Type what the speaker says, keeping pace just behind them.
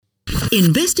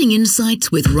Investing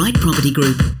Insights with Right Property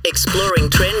Group, exploring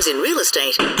trends in real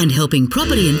estate and helping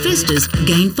property investors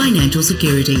gain financial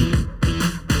security.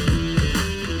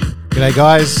 G'day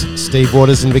guys, Steve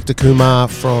Waters and Victor Kumar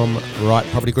from Right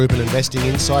Property Group and Investing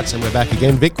Insights, and we're back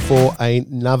again, Vic, for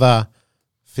another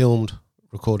filmed,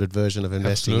 recorded version of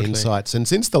Investing Insights. And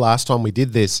since the last time we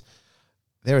did this,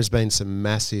 there has been some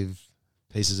massive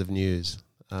pieces of news.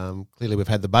 Clearly we've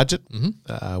had the budget,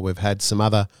 we've had some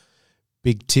other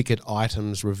big ticket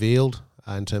items revealed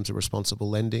in terms of responsible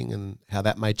lending and how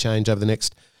that may change over the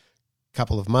next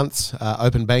couple of months.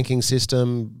 Open banking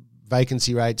system,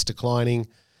 vacancy rates declining,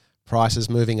 prices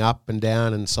moving up and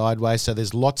down and sideways. So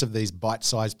there's lots of these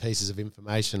bite-sized pieces of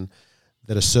information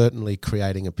that are certainly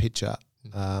creating a picture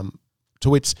to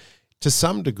which, to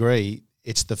some degree,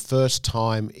 it's the first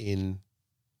time in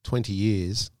 20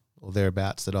 years or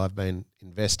thereabouts that I've been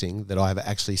investing that I've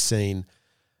actually seen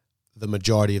the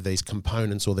majority of these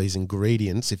components or these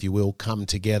ingredients, if you will, come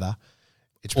together.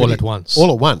 It's all at once.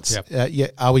 All at once.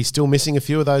 Yep. Are we still missing a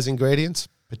few of those ingredients?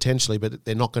 Potentially, but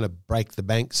they're not going to break the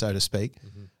bank, so to speak.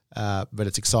 But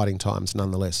it's exciting times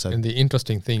nonetheless. So, and the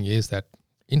interesting thing is that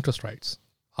interest rates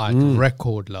are at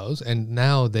record lows, and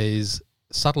now there's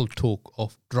subtle talk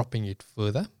of dropping it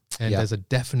further. And there's a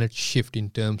definite shift in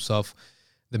terms of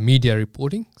the media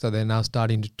reporting. So they're now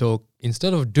starting to talk,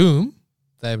 instead of doom,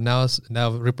 they've now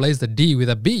replaced the D with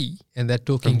a B, and they're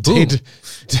talking boom.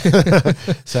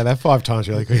 So that 5 times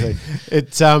really quickly.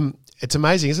 It's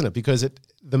amazing, isn't it? Because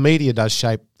the media does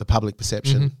shape the public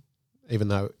perception, even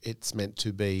though it's meant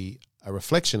to be a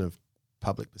reflection of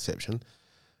public perception.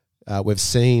 We've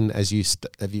seen, as you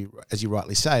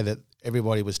rightly say, that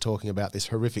everybody was talking about this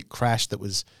horrific crash that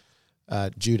was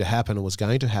due to happen or was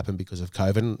going to happen because of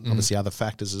COVID, and obviously other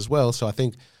factors as well. So I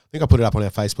think I put it up on our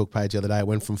Facebook page the other day. It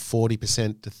went from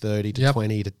 40% to 30 to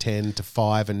 20 to 10 to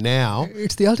 5, and now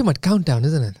it's the ultimate countdown,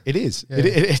 isn't it? It is. Yeah.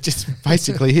 It just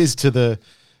basically is to the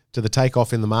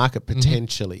takeoff in the market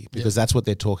potentially, because that's what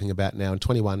they're talking about now in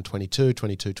 21, 22,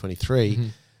 22,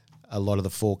 23. A lot of the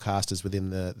forecasters within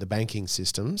the banking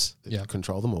systems that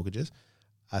control the mortgages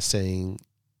are seeing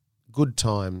good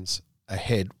times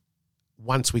ahead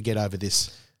once we get over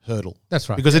this hurdle. That's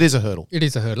right. Because it is a hurdle. It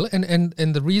is a hurdle.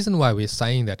 And the reason why we're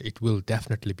saying that it will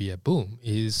definitely be a boom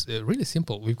is really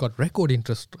simple. We've got record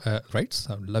interest rates,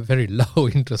 very low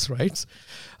interest rates.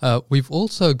 We've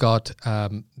also got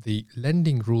the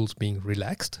lending rules being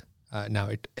relaxed. Now,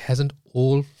 it hasn't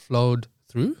all flowed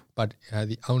through, but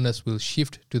the onus will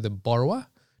shift to the borrower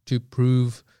to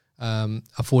prove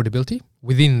affordability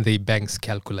within the bank's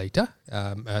calculator.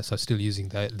 So still using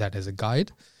that as a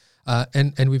guide.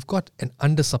 And we've got an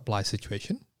undersupply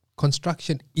situation.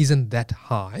 Construction isn't that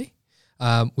high.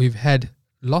 We've had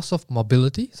loss of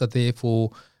mobility, so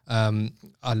therefore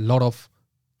a lot of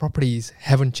properties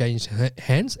haven't changed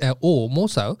hands, or more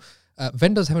so,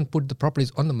 vendors haven't put the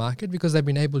properties on the market because they've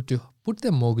been able to put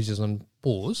their mortgages on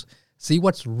pause, see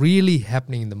what's really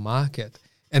happening in the market,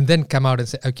 and then come out and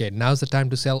say, okay, now's the time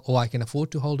to sell, or I can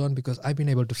afford to hold on because I've been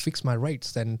able to fix my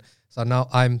rates. And so now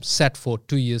I'm set for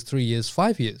 2 years, 3 years,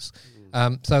 5 years.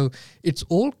 So it's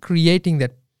all creating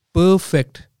that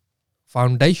perfect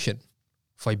foundation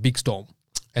for a big storm.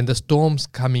 And the storm's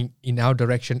coming in our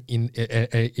direction in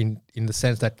the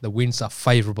sense that the winds are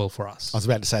favourable for us. I was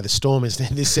about to say the storm is,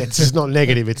 in this sense, is not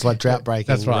negative. It's like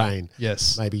drought-breaking rain.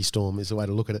 Yes. Maybe storm is the way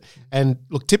to look at it. And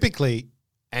look, typically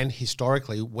and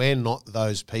historically, we're not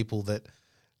those people that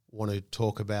want to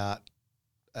talk about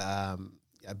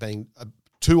being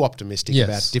too optimistic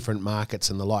about different markets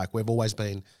and the like. We've always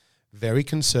been very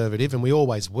conservative, and we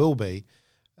always will be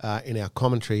in our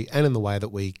commentary and in the way that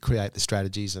we create the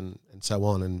strategies and so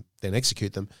on and then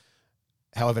execute them.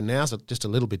 However, now's just a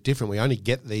little bit different. We only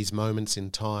get these moments in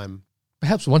time.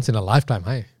 Perhaps once in a lifetime,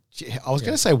 hey? I was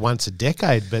going to say once a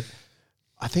decade, but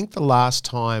I think the last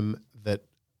time that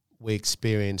we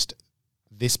experienced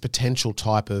this potential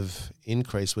type of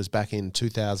increase was back in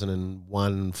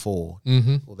 2001-4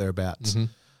 or thereabouts.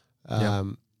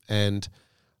 And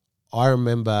I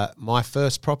remember my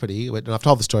first property, and I've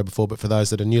told the story before, but for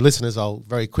those that are new listeners, I'll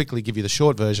very quickly give you the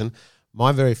short version.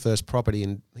 My very first property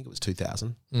in, I think it was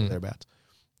 2000, thereabouts.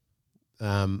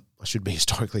 I should be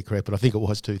historically correct, but I think it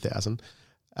was 2000,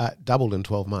 doubled in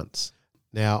 12 months.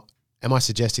 Now, am I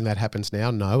suggesting that happens now?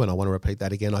 No, and I want to repeat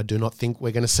that again. I do not think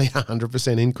we're going to see a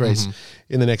 100% increase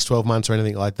in the next 12 months or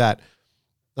anything like that.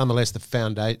 Nonetheless, the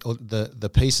foundation, or the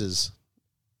pieces,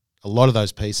 a lot of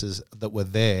those pieces that were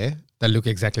there, they look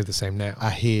exactly the same now, are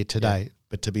here today.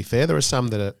 But to be fair, there are some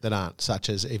that aren't, such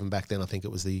as even back then, I think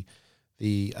it was the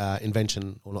the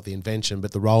invention, or not the invention,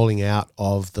 but the rolling out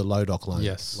of the low doc loan.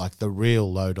 Yes. Like the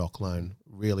real low doc loan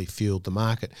really fueled the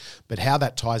market. But how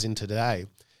that ties in today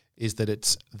is that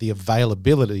it's the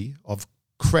availability of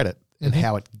credit and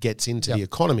how it gets into the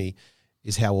economy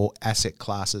is how all asset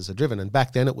classes are driven. And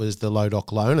back then it was the low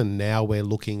doc loan, and now we're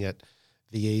looking at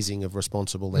the easing of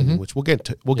responsible lending, which we'll get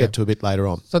to a bit later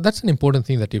on. So that's an important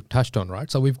thing that you've touched on, right?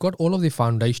 So we've got all of the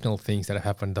foundational things that have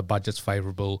happened. The budget's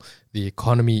favorable, the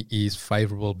economy is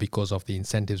favorable because of the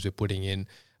incentives we're putting in.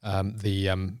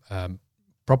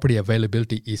 Property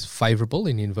availability is favorable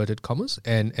in inverted commas,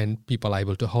 and people are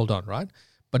able to hold on, right?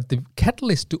 But the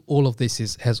catalyst to all of this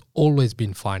has always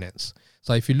been finance.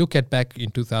 So if you look at back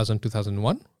in 2000,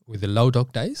 2001, with the low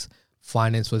doc days,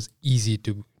 finance was easy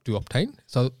to obtain.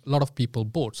 So a lot of people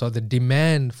bought. So the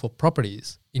demand for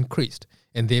properties increased,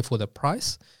 and therefore the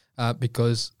price,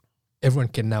 because everyone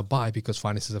can now buy because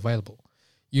finance is available.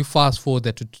 You fast forward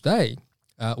that to today,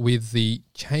 with the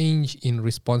change in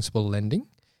responsible lending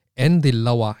and the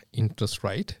lower interest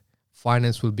rate,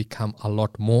 finance will become a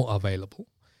lot more available.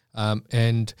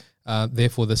 And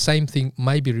therefore the same thing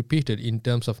may be repeated in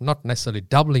terms of not necessarily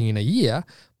doubling in a year,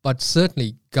 but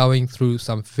certainly going through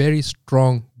some very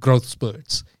strong growth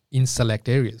spurts in select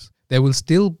areas. There will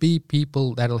still be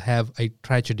people that'll have a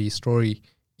tragedy story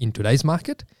in today's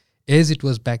market, as it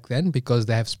was back then, because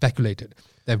they have speculated.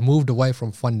 They've moved away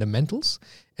from fundamentals,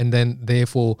 and then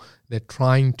therefore they're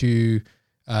trying to,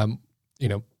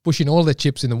 push in all their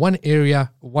chips in the one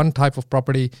area, one type of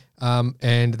property,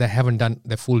 and they haven't done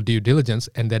their full due diligence,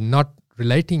 and they're not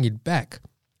relating it back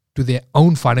to their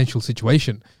own financial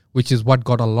situation, which is what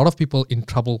got a lot of people in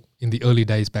trouble in the early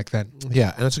days back then.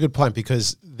 Yeah, and it's a good point,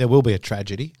 because there will be a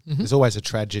tragedy. There's always a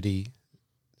tragedy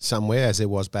somewhere, as there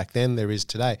was back then, there is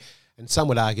today. And some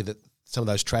would argue that some of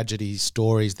those tragedy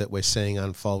stories that we're seeing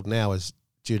unfold now is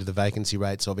due to the vacancy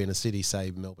rates of inner city,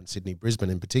 say Melbourne, Sydney, Brisbane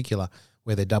in particular,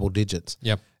 where they're double digits.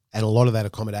 Yep. And a lot of that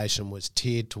accommodation was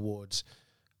tiered towards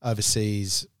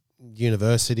overseas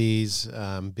universities,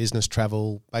 business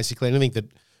travel, basically anything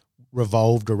that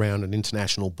revolved around an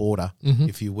international border,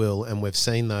 if you will. And we've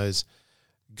seen those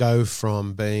go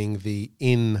from being the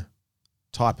in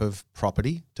type of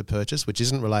property to purchase, which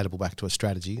isn't relatable back to a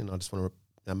strategy, and I just want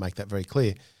to make that very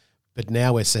clear. But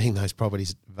now we're seeing those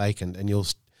properties vacant,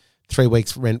 and 3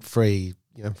 weeks rent free,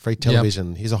 free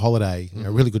television, here's a holiday,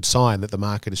 a really good sign that the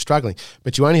market is struggling.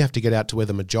 But you only have to get out to where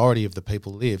the majority of the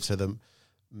people live, so the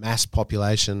mass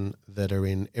population that are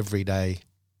in everyday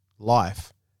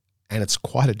life, and it's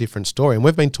quite a different story. And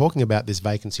we've been talking about this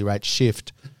vacancy rate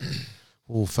shift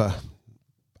for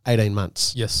 18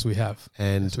 months. Yes, we have.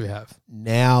 And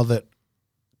now that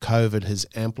COVID has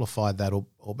amplified that or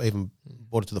even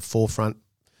brought it to the forefront,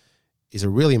 is a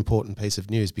really important piece of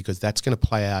news, because that's going to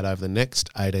play out over the next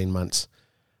 18 months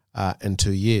and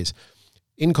 2 years.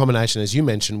 In combination, as you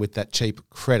mentioned, with that cheap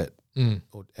credit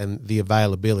and the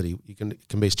availability, it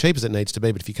can be as cheap as it needs to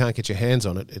be, but if you can't get your hands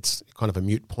on it, it's kind of a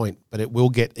moot point. But it will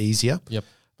get easier. Yep.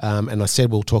 And I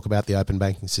said we'll talk about the open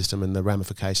banking system and the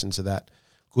ramifications of that,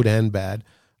 good and bad,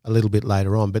 a little bit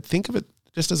later on. But think of it,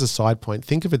 just as a side point,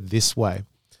 think of it this way.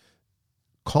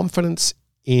 Confidence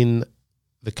in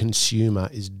the consumer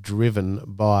is driven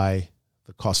by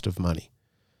the cost of money.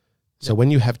 So when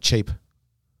you have cheap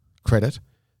credit,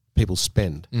 people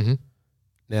spend.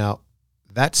 Now,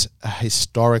 that's a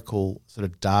historical sort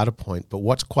of data point, but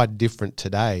what's quite different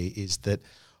today is that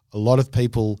a lot of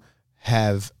people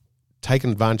have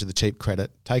taken advantage of the cheap credit,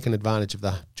 taken advantage of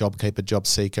the JobKeeper,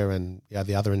 JobSeeker and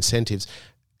the other incentives,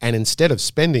 and instead of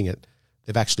spending it,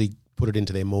 they've actually put it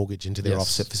into their mortgage, into their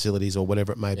offset facilities or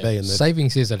whatever it may be. And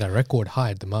savings is at a record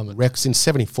high at the moment. Since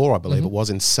 74, I believe it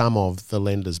was, in some of the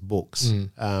lenders' books,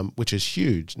 which is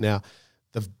huge. Now,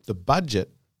 the budget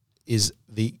is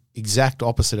the exact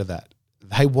opposite of that.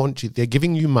 They want you, they're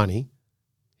giving you money.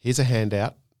 Here's a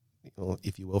handout, or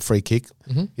if you will, free kick.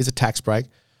 Here's a tax break.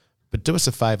 But do us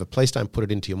a favour, please don't put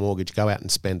it into your mortgage. Go out and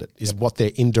spend it, is what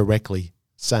they're indirectly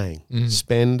saying.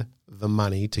 Spend the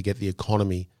money to get the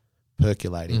economy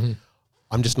percolating.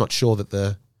 I'm just not sure that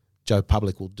the Joe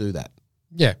Public will do that.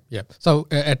 Yeah. So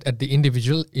at the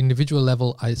individual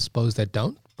level, I suppose they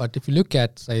don't. But if you look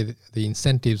at, say, the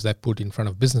incentives they put in front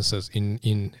of businesses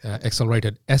in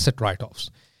accelerated asset write-offs,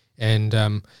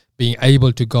 and being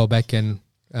able to go back and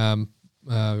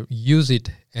use it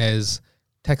as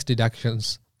tax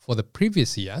deductions for the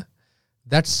previous year,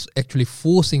 that's actually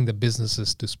forcing the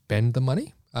businesses to spend the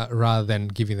money rather than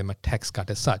giving them a tax cut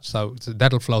as such. So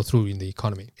that'll flow through in the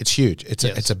economy. It's huge.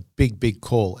 It's a big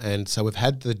call. And so we've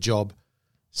had the job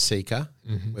seeker.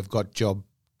 We've got job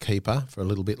keeper for a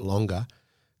little bit longer.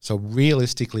 So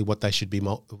realistically, what they should be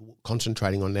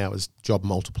concentrating on now is job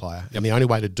multiplier. And the only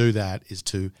way to do that is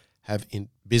to have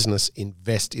business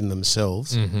invest in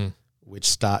themselves, which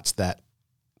starts that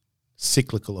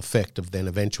cyclical effect of then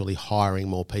eventually hiring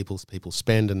more people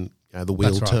spend, and the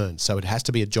wheel turns. So it has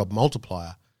to be a job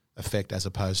multiplier effect as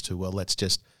opposed to, well, let's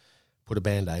just put a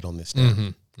Band-Aid on this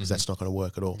now, because that's not going to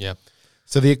work at all. Yeah.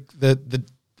 So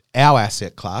our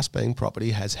asset class, being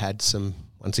property, has had some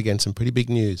pretty big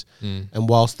news. And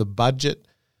whilst the budget,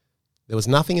 there was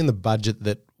nothing in the budget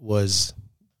that was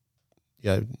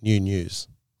new news.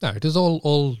 No, it was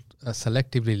all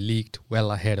selectively leaked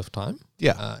well ahead of time.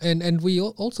 Yeah. And we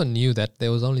also knew that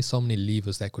there was only so many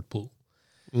levers they could pull.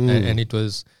 And it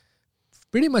was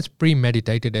pretty much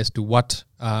premeditated as to what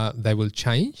they will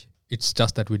change. It's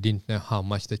just that we didn't know how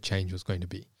much the change was going to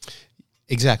be.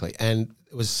 Exactly. And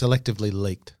it was selectively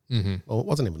leaked. Well, it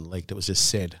wasn't even leaked. It was just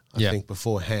said, I think,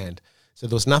 beforehand. So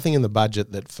there was nothing in the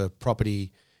budget that for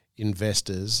property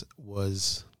investors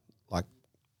was like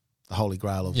the holy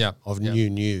grail of new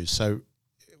news. So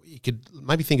you could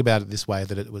maybe think about it this way,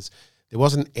 that there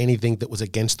wasn't anything that was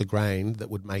against the grain that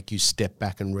would make you step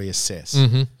back and reassess.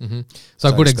 So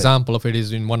a good example of it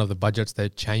is in one of the budgets, they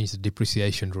changed the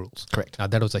depreciation rules. Correct. Now,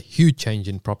 that was a huge change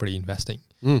in property investing.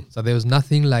 So there was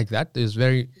nothing like that.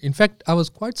 In fact, I was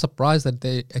quite surprised that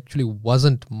there actually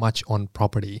wasn't much on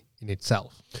property in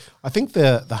itself. I think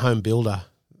the home builder,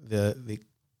 the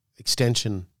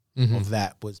extension of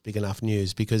that was big enough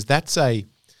news, because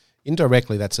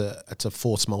indirectly that's a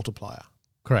force multiplier.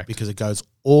 Correct. Because it goes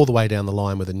all the way down the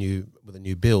line with a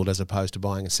new build, as opposed to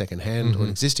buying a second hand or an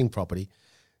existing property.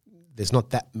 There's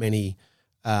not that many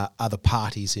other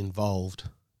parties involved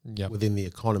within the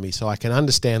economy. So I can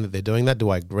understand that they're doing that. Do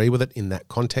I agree with it in that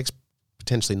context?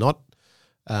 Potentially not.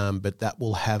 But that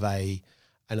will have an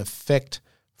effect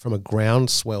from a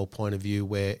groundswell point of view,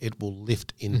 where it will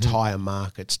lift entire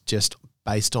markets just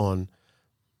based on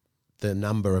the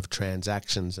number of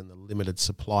transactions and the limited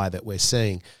supply that we're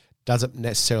seeing. Doesn't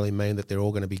necessarily mean that they're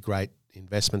all going to be great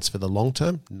investments for the long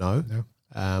term. No.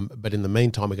 But in the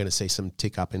meantime, we're going to see some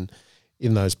tick up in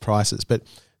those prices. But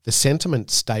the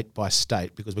sentiment state by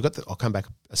state, because I'll come back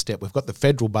a step. We've got the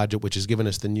federal budget, which has given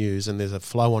us the news, and there's a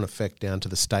flow-on effect down to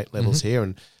the state levels here,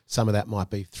 and some of that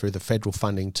might be through the federal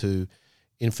funding to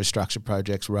infrastructure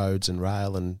projects, roads and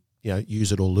rail, and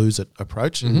use it or lose it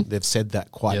approach. And they've said that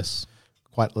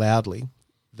quite loudly.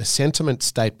 The sentiment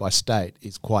state by state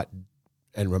is quite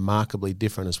and remarkably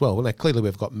different as well. Well, now clearly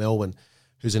we've got Melbourne,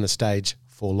 who's in a stage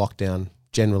 4 lockdown,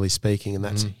 generally speaking, and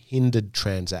that's hindered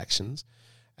transactions.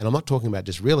 And I'm not talking about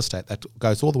just real estate. That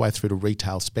goes all the way through to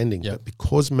retail spending. But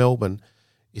because Melbourne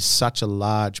is such a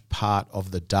large part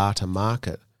of the data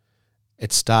market,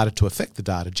 it started to affect the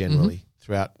data generally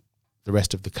throughout the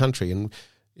rest of the country. And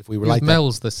if we relate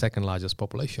Mel's the second largest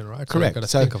population, right? Correct.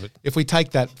 So think of it. If we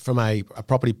take that from a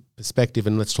property perspective,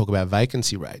 and let's talk about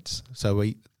vacancy rates. So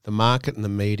the market and the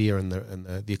media and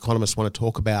the economists want to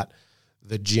talk about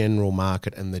the general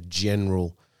market and the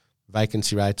general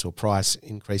vacancy rates or price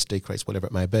increase, decrease, whatever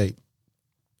it may be.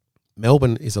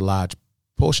 Melbourne is a large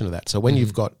portion of that. So when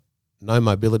you've got no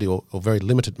mobility or very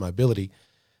limited mobility,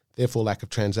 therefore lack of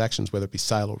transactions, whether it be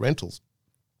sale or rentals,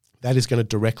 that is going to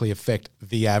directly affect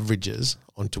the averages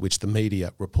onto which the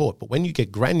media report. But when you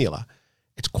get granular,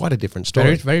 it's quite a different story.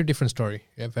 Very, very different story.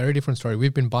 Yeah, very different story.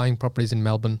 We've been buying properties in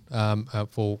Melbourne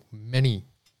for many,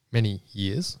 many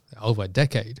years, over a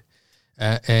decade.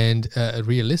 And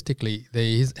realistically,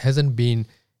 there hasn't been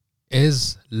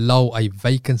as low a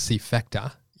vacancy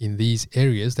factor in these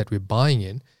areas that we're buying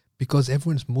in, because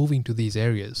everyone's moving to these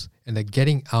areas and they're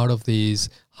getting out of these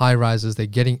high rises. They're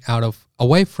getting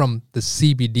away from the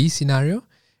CBD scenario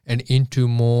and into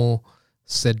more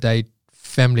sedate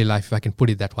family life, if I can put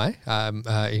it that way.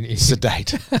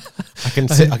 Sedate. I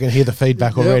can hear the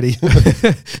feedback already.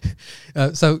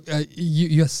 So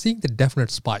you're seeing the definite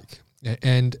spike.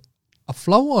 And a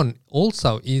flow on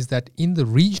also is that in the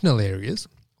regional areas,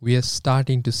 we are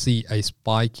starting to see a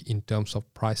spike in terms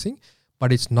of pricing,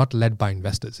 but it's not led by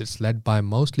investors. It's led by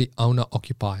mostly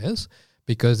owner-occupiers,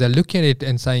 because they're looking at it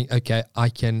and saying, okay, I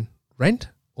can rent,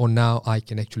 or now I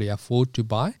can actually afford to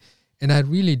buy, and I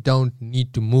really don't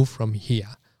need to move from here.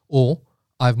 Or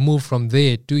I've moved from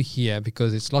there to here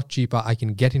because it's a lot cheaper. I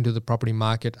can get into the property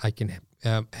market. I can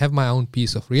have my own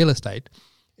piece of real estate,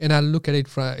 and I'll look at it,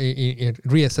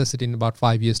 reassess it in about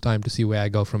 5 years' time to see where I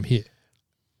go from here.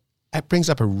 That brings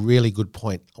up a really good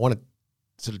point. I want to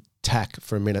sort of tack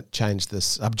for a minute, change the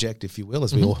subject, if you will,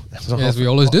 as we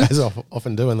always do, as I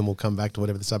often do, and then we'll come back to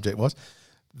whatever the subject was.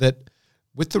 That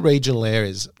With the regional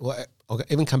areas, well, I'll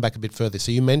even come back a bit further.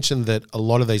 So you mentioned that a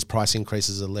lot of these price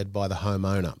increases are led by the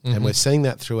homeowner, and we're seeing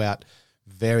that throughout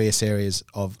various areas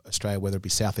of Australia, whether it be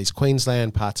southeast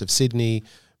Queensland, parts of Sydney,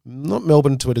 not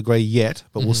Melbourne to a degree yet,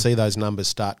 but we'll see those numbers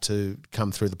start to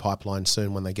come through the pipeline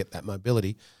soon when they get that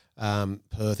mobility.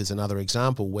 Perth is another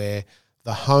example where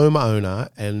the homeowner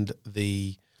and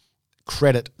the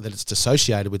credit that it's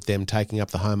associated with them taking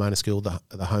up the homeowner skill,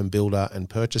 the home builder and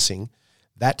purchasing,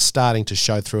 that's starting to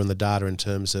show through in the data in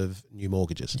terms of new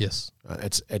mortgages. Yes.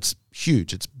 It's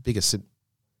huge. It's biggest.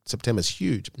 September's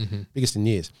huge, biggest in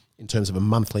years in terms of a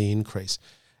monthly increase.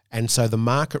 And so the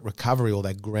market recovery, or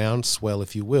that groundswell,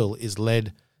 if you will, is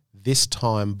led this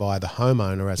time by the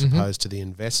homeowner as opposed to the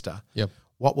investor. Yep.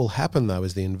 What will happen, though,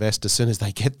 is the investor, as soon as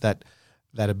they get that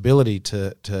ability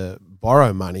to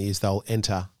borrow money, is they'll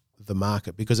enter the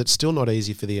market, because it's still not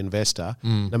easy for the investor,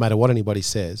 no matter what anybody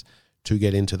says, to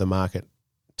get into the market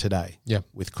today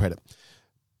with credit.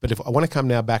 But if I want to come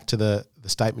now back to the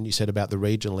statement you said about the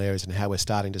regional areas and how we're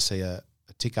starting to see a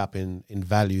tick up in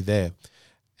value there.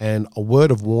 And a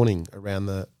word of warning around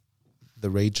the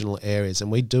regional areas.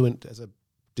 And we do, as a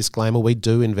disclaimer, we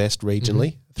do invest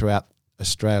regionally throughout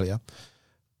Australia.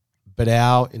 But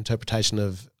our interpretation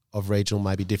of regional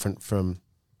may be different from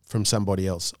somebody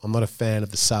else. I'm not a fan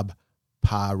of the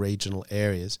subpar regional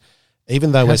areas.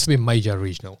 Even though it has to be major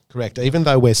regional. Correct. Even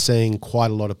though we're seeing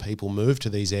quite a lot of people move to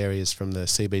these areas from the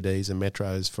CBDs and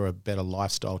metros for a better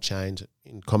lifestyle change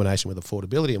in combination with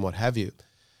affordability and what have you,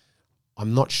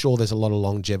 I'm not sure there's a lot of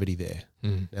longevity there.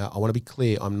 Now, I want to be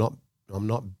clear, I'm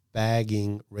not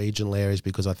bagging regional areas,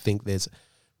 because I think there's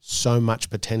so much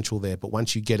potential there. But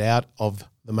once you get out of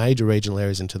the major regional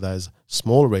areas into those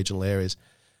smaller regional areas,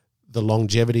 the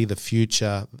longevity, the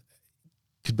future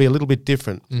could be a little bit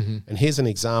different. And here's an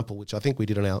example, which I think we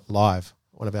did on our live,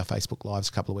 one of our Facebook lives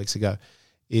a couple of weeks ago,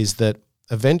 is that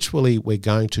eventually we're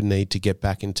going to need to get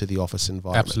back into the office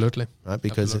environment. Absolutely. Right?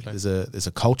 Because there's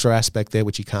a culture aspect there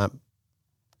which you can't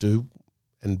do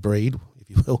and breed, if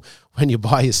you will, when you're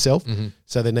by yourself.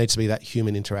 So there needs to be that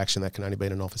human interaction that can only be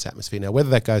in an office atmosphere. Now, whether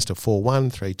that goes to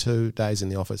 4-1, 3-2 days in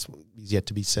the office is yet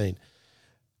to be seen.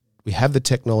 We have the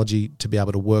technology to be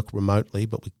able to work remotely,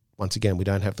 but once again, we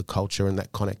don't have the culture and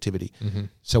that connectivity.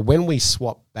 So when we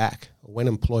swap back, when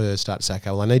employers start to say, okay,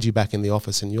 well, I need you back in the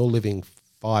office, and you're living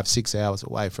 5-6 hours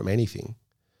away from anything,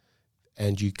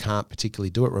 and you can't particularly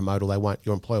do it remote, or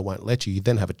your employer won't let you, you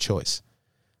then have a choice.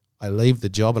 I leave the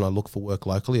job and I look for work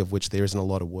locally, of which there isn't a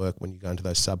lot of work when you go into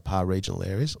those subpar regional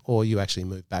areas, or you actually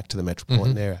move back to the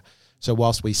metropolitan area. So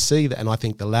whilst we see that, and I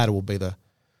think the latter will be the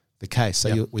case.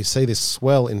 So we see this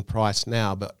swell in price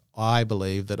now, but I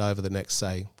believe that over the next,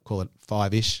 say, call it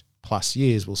 5-ish plus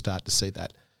years, we'll start to see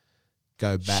that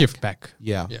go back. Shift back.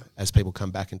 Yeah. As people come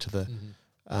back into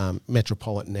the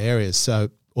metropolitan areas,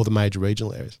 or the major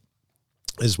regional areas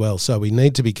as well. So we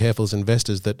need to be careful as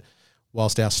investors that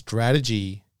whilst our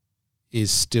strategy is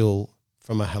still,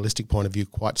 from a holistic point of view,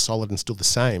 quite solid and still the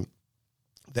same,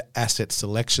 the asset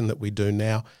selection that we do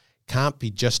now can't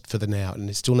be just for the now, and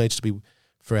it still needs to be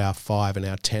for our 5 and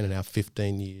our 10 and our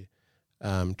 15-year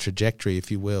trajectory,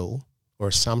 if you will, or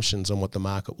assumptions on what the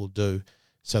market will do,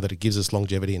 so that it gives us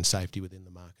longevity and safety within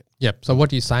the market. Yep. So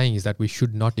what you're saying is that we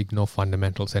should not ignore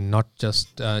fundamentals and not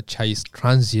just chase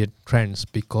transient trends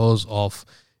because of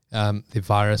the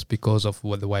virus, because of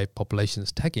the way population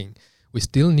is tagging. We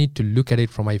still need to look at it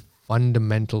from a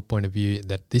fundamental point of view,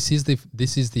 that this is the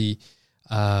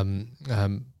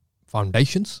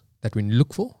foundations that we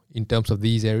look for in terms of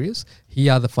these areas.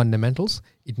 Here are the fundamentals.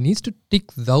 It needs to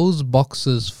tick those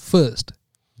boxes first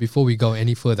before we go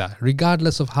any further,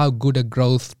 regardless of how good a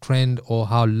growth trend or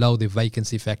how low the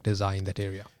vacancy factors are in that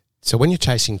area. So when you're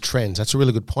chasing trends, that's a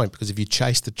really good point, because if you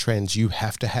chase the trends, you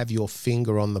have to have your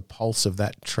finger on the pulse of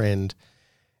that trend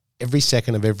every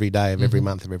second of every day of every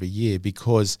month of every year,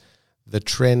 because the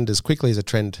trend, as quickly as a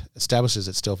trend establishes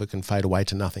itself, it can fade away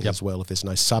to nothing as well if there's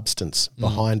no substance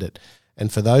behind it.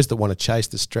 And for those that want to chase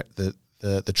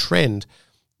the trend,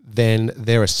 then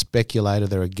they're a speculator,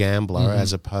 they're a gambler,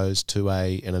 as opposed to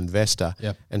an investor.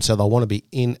 And so they'll want to be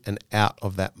in and out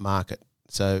of that market.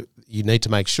 So you need to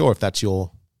make sure, if that's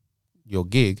your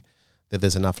gig, that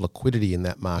there's enough liquidity in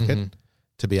that market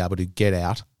to be able to get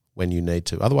out when you need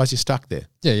to. Otherwise, you're stuck there.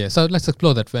 Yeah. So let's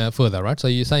explore that further, right? So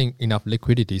you're saying enough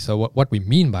liquidity. So what we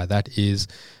mean by that is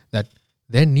that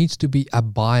there needs to be a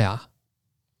buyer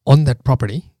on that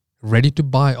property ready to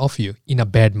buy off you in a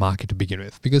bad market to begin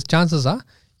with. Because chances are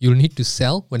you'll need to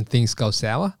sell when things go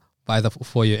sour, either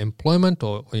for your employment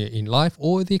or in life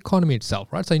or the economy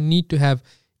itself, right? So you need to have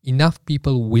enough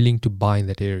people willing to buy in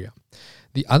that area.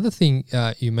 The other thing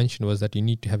you mentioned was that you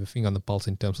need to have a finger on the pulse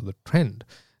in terms of the trend.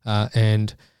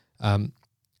 And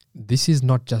this is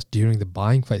not just during the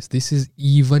buying phase. This is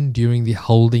even during the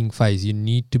holding phase. You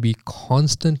need to be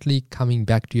constantly coming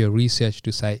back to your research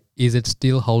to say, is it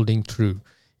still holding true?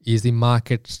 Is the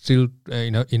market still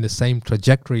in the same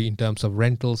trajectory in terms of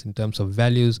rentals, in terms of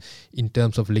values, in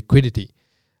terms of liquidity?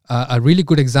 A really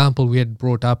good example we had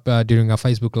brought up during our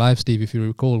Facebook Live, Steve, if you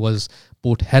recall, was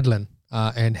Port Hedland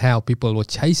and how people were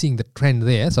chasing the trend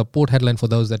there. So Port Hedland, for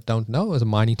those that don't know, is a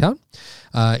mining town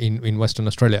in Western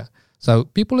Australia. So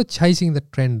people are chasing the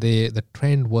trend there. The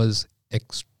trend was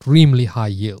extremely high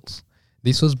yields.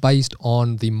 This was based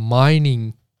on the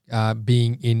mining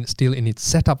being still in its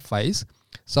setup phase.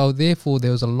 So therefore,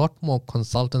 there was a lot more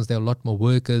consultants, there were a lot more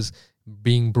workers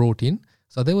being brought in.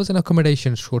 So there was an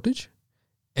accommodation shortage,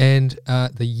 and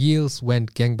the yields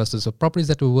went gangbusters. So properties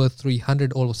that were worth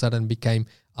 300 all of a sudden became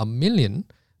 $1 million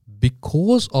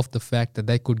because of the fact that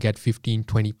they could get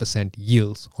 15-20%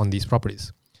 yields on these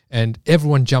properties. And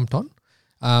everyone jumped on,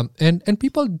 and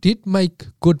people did make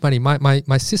good money.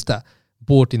 My sister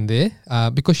bought in there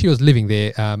because she was living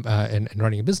there and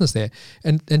running a business there,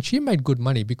 and she made good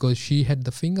money because she had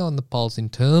the finger on the pulse in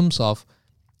terms of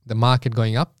the market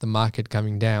going up, the market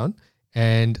coming down,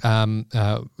 and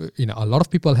a lot of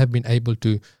people have been able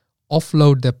to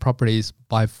offload their properties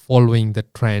by following the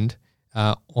trend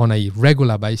on a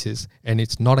regular basis, and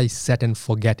it's not a set and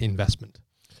forget investment.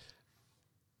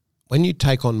 When you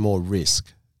take on more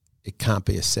risk, it can't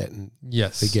be a set and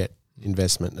forget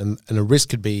investment. And a risk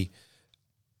could be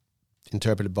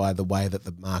interpreted by the way that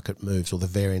the market moves or the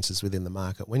variances within the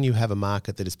market. When you have a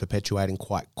market that is perpetuating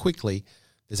quite quickly,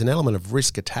 there's an element of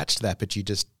risk attached to that, but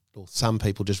some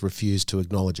people just refuse to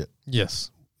acknowledge it.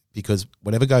 Yes. Because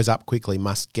whatever goes up quickly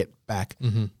must get back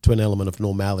to an element of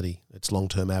normality, its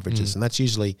long-term averages. And that's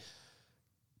usually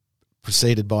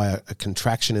preceded by a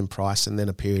contraction in price and then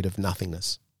a period of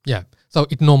nothingness. Yeah, so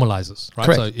it normalizes, right?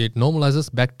 Correct. So it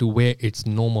normalizes back to where its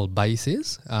normal base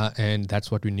is, and that's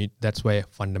what we need. That's where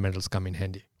fundamentals come in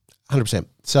handy. 100%.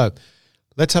 So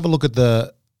let's have a look at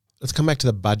let's come back to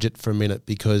the budget for a minute,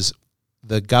 because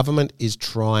the government is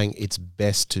trying its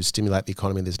best to stimulate the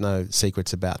economy. There's no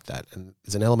secrets about that. And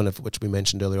there's an element of which we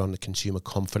mentioned earlier on, the consumer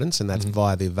confidence, and that's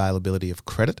via the availability of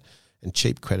credit and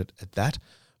cheap credit at that,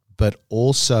 but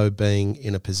also being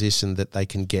in a position that they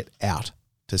can get out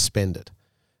to spend it.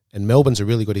 And Melbourne's a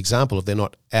really good example of they're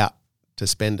not out to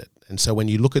spend it. And so when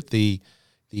you look at the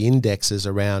indexes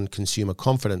around consumer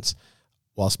confidence,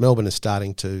 whilst Melbourne is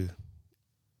starting to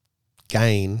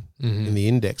gain in the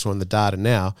index or in the data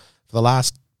now, for the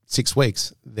last 6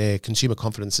 weeks, their consumer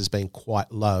confidence has been quite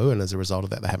low, and as a result of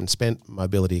that, they haven't spent,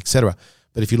 mobility, etc.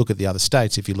 But if you look at the other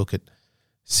states, if you look at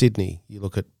Sydney, you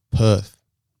look at Perth,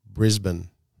 Brisbane,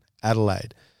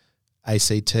 Adelaide,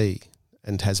 ACT,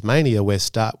 and Tasmania,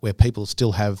 where people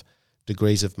still have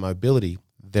degrees of mobility,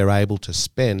 they're able to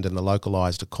spend, and the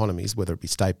localised economies, whether it be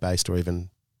state-based or even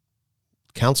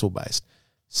council-based,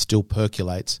 still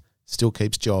percolates, still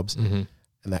keeps jobs, and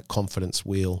that confidence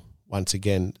wheel, once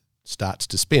again, starts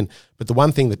to spin. But the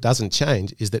one thing that doesn't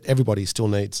change is that everybody still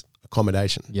needs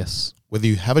accommodation. Yes. Whether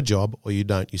you have a job or you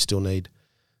don't, you still need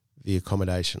the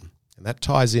accommodation. And that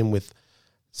ties in with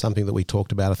something that we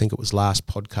talked about, I think it was last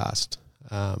podcast,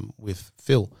 with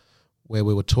Phil, where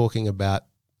we were talking about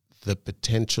the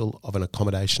potential of an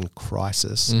accommodation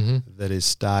crisis that is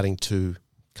starting to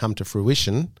come to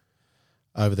fruition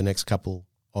over the next couple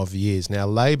of years. Now,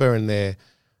 Labor in their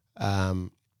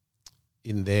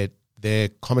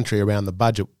commentary around the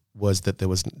budget was that there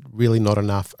was really not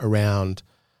enough around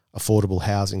affordable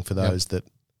housing for those that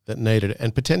needed it,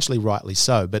 and potentially rightly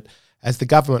so. But as the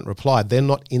government replied, they're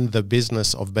not in the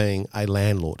business of being a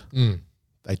landlord.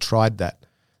 They tried that.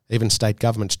 Even state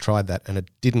governments tried that, and it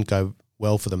didn't go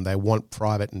well for them. They want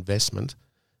private investment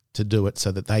to do it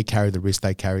so that they carry the risk,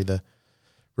 they carry the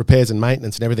repairs and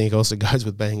maintenance and everything also goes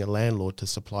with being a landlord to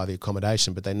supply the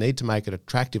accommodation, but they need to make it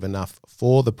attractive enough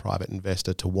for the private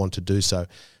investor to want to do so.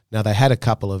 Now, they had a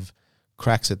couple of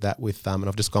cracks at that with, and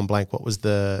I've just gone blank, what was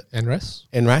the...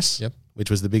 NRAS, which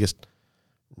was the biggest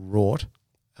rort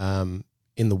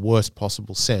in the worst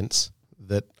possible sense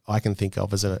that I can think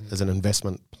of as an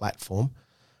investment platform.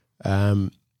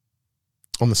 On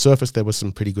the surface, there were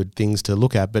some pretty good things to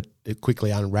look at, but it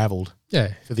quickly unravelled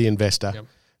for the investor.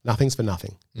 Nothing's for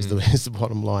nothing is the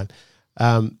bottom line.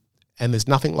 And there's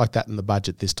nothing like that in the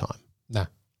budget this time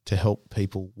to help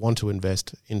people want to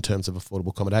invest in terms of affordable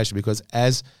accommodation, because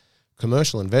as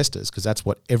commercial investors, because that's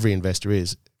what every investor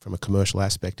is from a commercial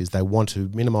aspect, is they want to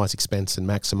minimise expense and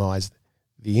maximise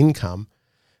the income.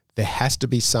 There has to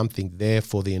be something there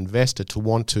for the investor to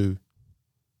want to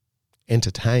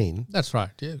entertain. That's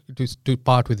right. Yeah, to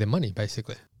part with their money,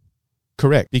 basically.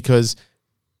 Correct, because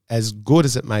as good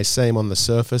as it may seem on the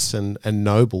surface and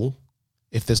noble,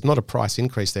 if there's not a price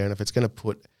increase there, and if it's going to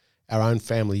put our own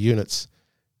family units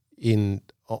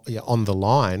on the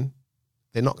line,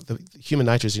 they're not. The human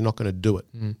nature is you're not going to do it.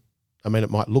 I mean,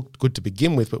 it might look good to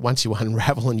begin with, but once you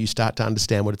unravel and you start to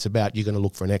understand what it's about, you're going to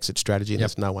look for an exit strategy, and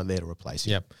there's no one there to replace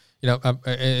you. Yep. You know,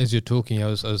 as you're talking, I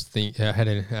had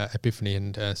an epiphany,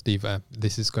 and Steve,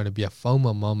 this is going to be a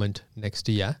FOMO moment next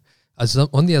year,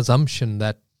 on the assumption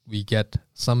that we get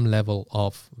some level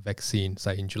of vaccine,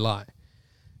 say in July.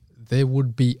 There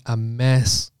would be a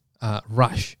mass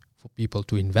rush for people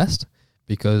to invest.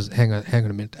 Because hang on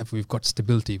a minute, if we've got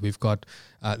stability, we've got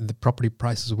the property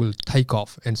prices will take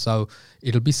off, and so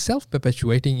it'll be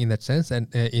self-perpetuating in that sense,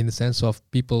 and in the sense of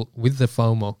people with the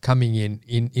FOMO coming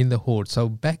in the horde.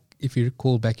 So if you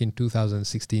recall back in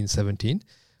 2016-17,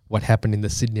 what happened in the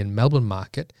Sydney and Melbourne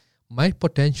market might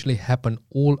potentially happen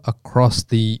all across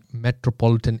the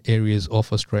metropolitan areas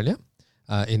of Australia,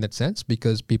 in that sense,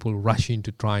 because people rush in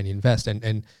to try and invest,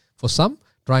 and for some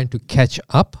trying to catch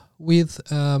up with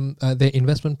their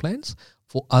investment plans.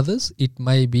 For others, it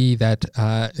may be that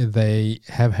they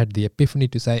have had the epiphany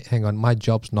to say, hang on, my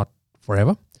job's not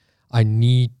forever. I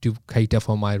need to cater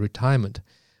for my retirement.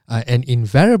 And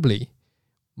invariably,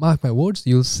 mark my words,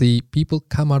 you'll see people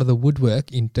come out of the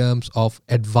woodwork in terms of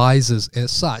advisors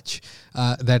as such,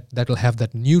 that will have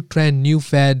that new trend, new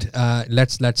fad.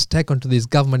 Let's take onto this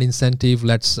government incentive.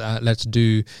 Let's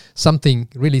do something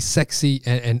really sexy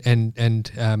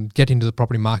and get into the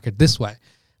property market this way.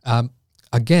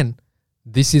 Again,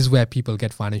 this is where people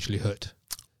get financially hurt.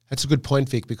 That's a good point,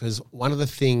 Vic, because one of the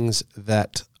things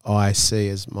that I see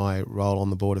as my role on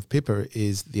the board of Pippa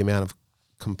is the amount of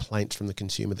complaints from the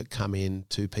consumer that come in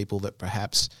to people that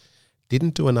perhaps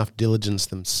didn't do enough diligence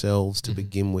themselves to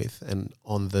begin with, and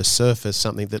on the surface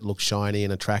something that looks shiny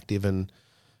and attractive and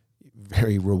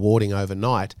very rewarding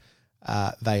overnight,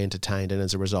 they entertained, and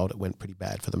as a result it went pretty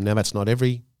bad for them. Now that's not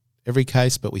every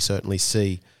case, but we certainly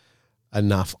see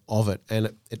enough of it,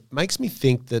 and it makes me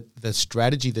think that the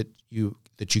strategy that you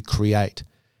create,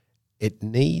 it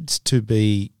needs to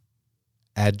be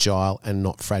agile and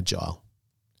not fragile.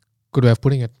 Good way of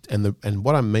putting it. And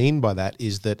what I mean by that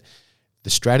is that the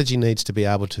strategy needs to be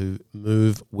able to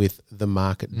move with the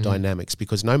market dynamics,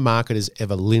 because no market is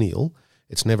ever linear.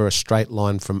 It's never a straight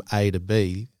line from A to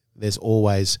B. There's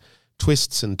always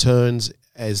twists and turns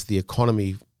as the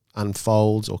economy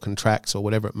unfolds or contracts or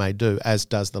whatever it may do, as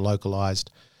does the localised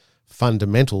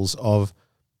fundamentals of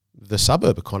the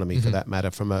suburb economy, for that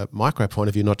matter, from a micro point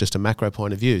of view, not just a macro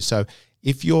point of view. So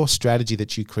if your strategy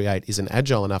that you create isn't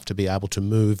agile enough to be able to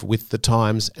move with the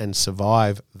times and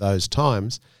survive those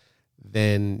times,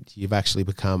 then you've actually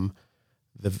become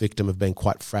the victim of being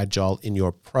quite fragile in your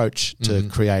approach to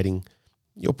creating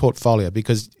your portfolio,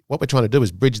 because what we're trying to do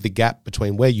is bridge the gap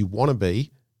between where you want to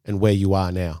be and where you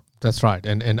are now. That's right.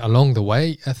 And along the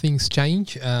way, things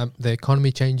change. The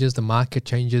economy changes, the market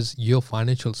changes, your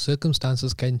financial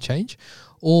circumstances can change,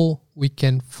 or we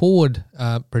can forward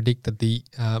predict that the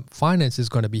finance is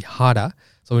going to be harder.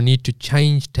 So we need to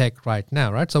change tech right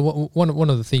now, right? So one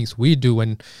of the things we do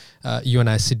when you and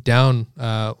I sit down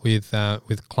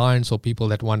with clients or people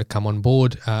that want to come on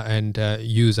board and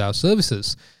use our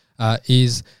services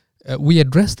is we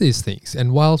address these things.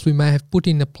 And whilst we may have put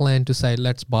in a plan to say,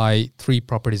 let's buy 3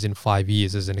 properties in 5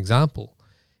 years as an example,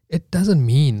 it doesn't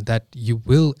mean that you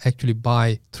will actually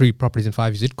buy 3 properties in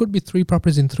 5 years. It could be 3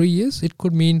 properties in 3 years. It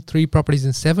could mean 3 properties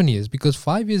in 7 years, because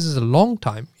 5 years is a long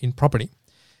time in property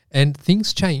and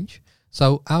things change.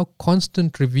 So our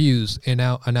constant reviews and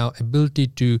our ability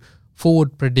to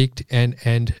forward predict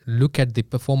and look at the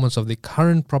performance of the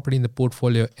current property in the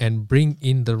portfolio and bring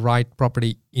in the right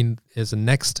property in as a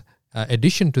next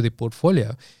addition to the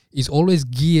portfolio is always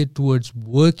geared towards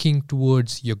working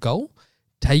towards your goal,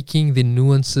 taking the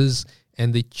nuances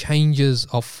and the changes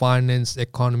of finance,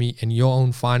 economy, and your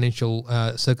own financial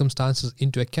circumstances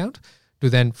into account to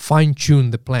then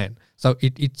fine-tune the plan. So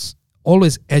it's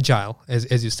always agile,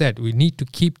 as you said. We need to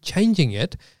keep changing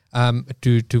it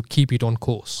to keep it on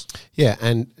course. Yeah,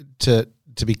 and to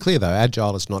be clear though,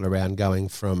 agile is not around going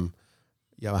from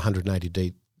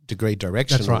 180 degree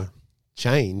direction. That's right.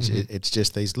 Change. It's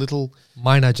just these little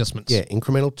minor adjustments. Yeah,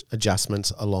 incremental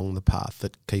adjustments along the path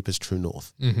that keep us true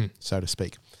north, so to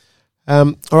speak.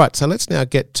 All right, so let's now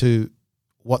get to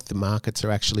what the markets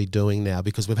are actually doing now,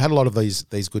 because we've had a lot of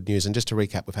these good news. And just to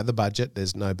recap, we've had the budget.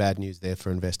 There's no bad news there for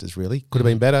investors, really. Could have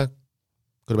been better.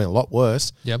 Could have been a lot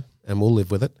worse. Yep. And we'll live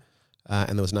with it.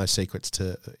 And there was no secrets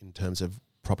in terms of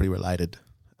property-related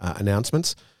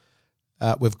announcements.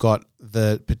 We've got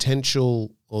the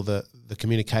potential or the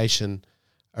communication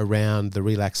around the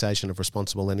relaxation of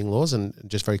responsible lending laws. And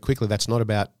just very quickly, that's not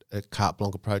about a carte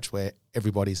blanche approach where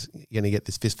everybody's going to get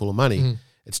this fistful of money. Mm.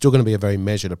 It's still going to be a very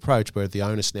measured approach where the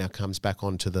onus now comes back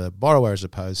onto the borrower as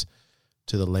opposed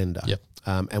to the lender. Yep.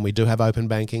 And we do have open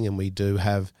banking, and we do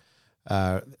have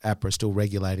APRA still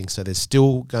regulating. So there's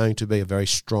still going to be a very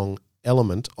strong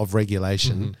element of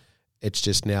regulation. Mm-hmm. It's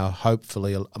just now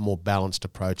hopefully a more balanced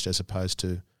approach as opposed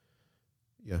to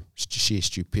sheer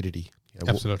stupidity.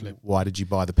 Absolutely. Why did you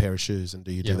buy the pair of shoes, and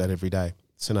do you do that every day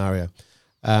scenario?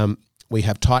 We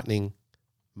have tightening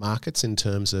markets in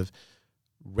terms of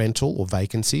rental or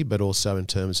vacancy, but also in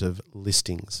terms of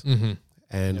listings. Mm-hmm.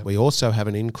 And we also have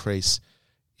an increase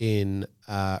in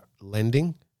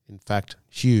lending. In fact,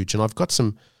 huge. And I've got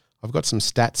some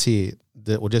stats here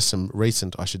or just some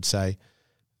recent, I should say,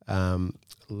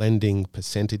 lending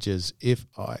percentages, if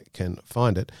I can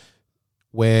find it,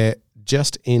 where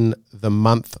just in the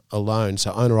month alone,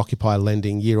 so owner-occupier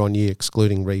lending year on year,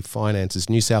 excluding refinances,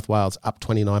 New South Wales up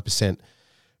 29%,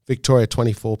 Victoria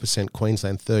 24%,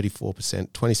 Queensland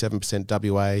 34%,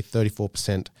 27% WA,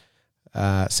 34%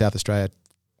 South Australia,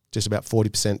 just about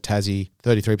 40%, Tassie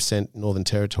 33%, Northern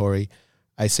Territory,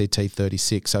 ACT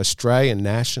 36%. So Australia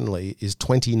nationally is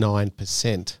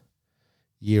 29%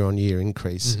 year-on-year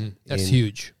increase. Mm-hmm. That's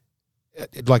huge.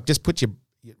 Like, just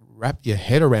wrap your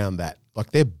head around that.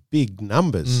 Like, they're big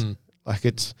numbers. Like,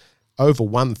 it's over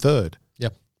 1/3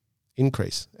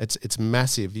 increase. It's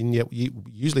massive. And yet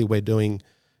usually we're doing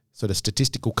sort of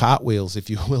statistical cartwheels, if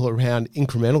you will, around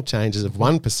incremental changes of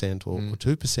 1% or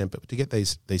 2%. But to get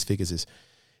these figures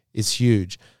is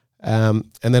huge. And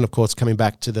then, of course, coming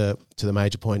back to the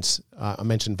major points, I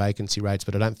mentioned vacancy rates,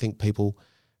 but I don't think people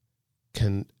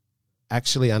can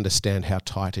actually understand how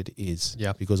tight it is.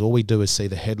 Yeah. Because all we do is see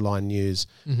the headline news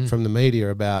from the media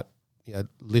about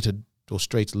littered or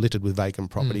streets littered with vacant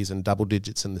properties and double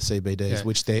digits in the CBDs,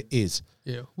 which there is.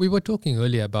 Yeah, we were talking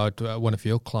earlier about one of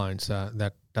your clients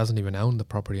that doesn't even own the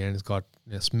property and has got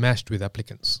smashed with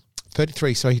applicants.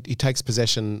 33. So he takes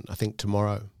possession, I think,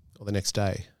 tomorrow or the next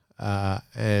day.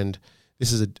 And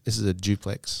this is a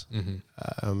duplex,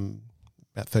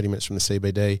 about 30 minutes from the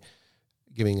CBD,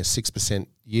 giving a 6%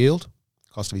 yield.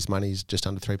 Cost of his money is just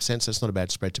under 3%, so it's not a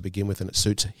bad spread to begin with, and it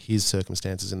suits his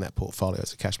circumstances in that portfolio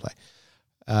as a cash play.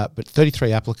 But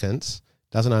 33 applicants,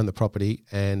 doesn't own the property,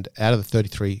 and out of the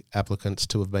 33 applicants,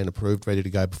 2 have been approved, ready to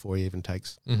go before he even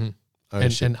takes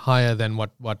ownership. And higher than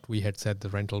what we had said the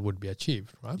rental would be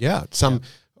achieved, right? Yeah,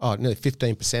 nearly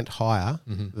 15% higher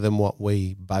than what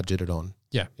we budgeted on.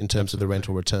 Yeah, in terms of the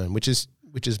rental return, which is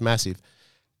massive.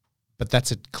 But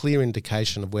that's a clear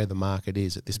indication of where the market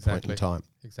is at this point in time.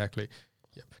 Exactly.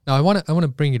 Yeah. Now, I want to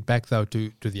bring it back though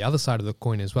to the other side of the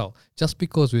coin as well. Just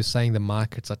because we're saying the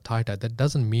markets are tighter, that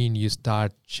doesn't mean you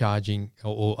start charging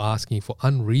or asking for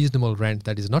unreasonable rent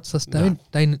that is not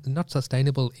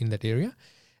sustainable in that area,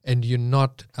 and you're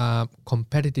not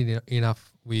competitive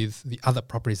enough with the other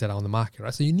properties that are on the market,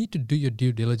 right? So you need to do your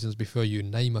due diligence before you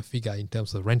name a figure in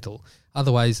terms of rental.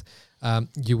 Otherwise,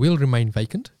 you will remain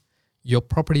vacant. Your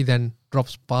property then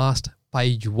drops past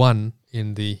page 1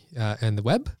 in the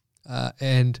web.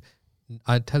 And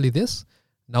I tell you this: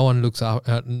 no one looks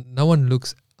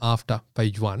after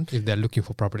page 1 if they're looking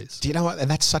for properties. Do you know what? And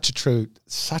that's such a true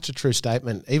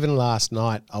statement. Even last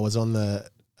night, I was on the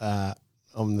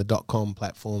 .com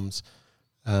platforms,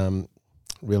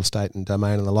 real estate and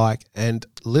domain and the like, and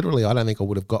literally, I don't think I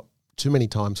would have got too many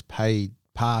times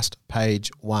past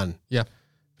page 1. Yeah,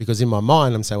 because in my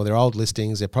mind, I'm saying, well, they're old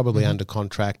listings, they're probably under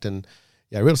contract, and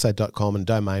realestate.com and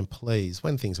domain, please,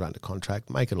 when things are under contract,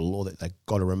 make it a law that they've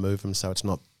got to remove them so it's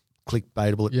not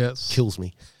clickbaitable. It kills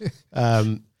me.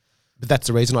 But that's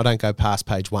the reason I don't go past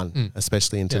page 1,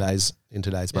 especially in today's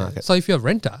market. So if you're a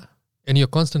renter and you're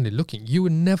constantly looking, you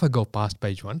would never go past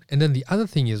page 1. And then the other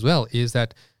thing as well is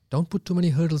that don't put too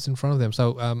many hurdles in front of them.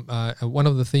 So one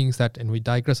of the things that, and we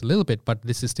digress a little bit, but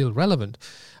this is still relevant.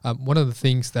 One of the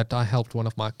things that I helped one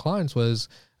of my clients was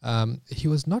he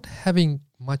was not having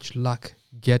much luck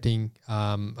getting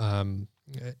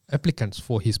applicants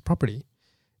for his property.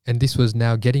 And this was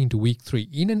now getting into week 3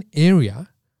 in an area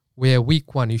where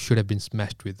week 1 you should have been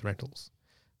smashed with rentals.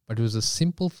 But it was a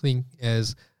simple thing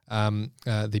as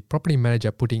the property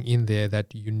manager putting in there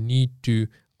that you need to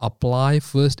apply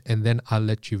first and then I'll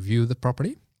let you view the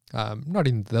property. Not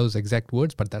in those exact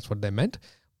words, but that's what they meant.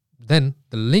 Then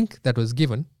the link that was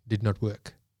given did not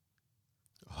work.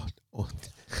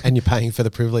 And you're paying for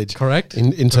the privilege. Correct.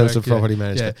 In terms of property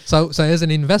management. Yeah. So as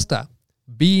an investor,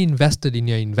 be invested in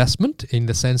your investment in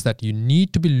the sense that you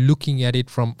need to be looking at it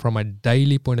from a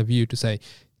daily point of view to say,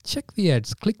 check the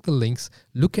ads, click the links,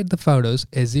 look at the photos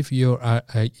as if you're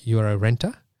a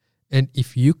renter. And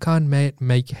if you can't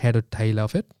make head or tail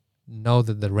of it, know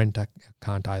that the renter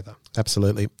can't either.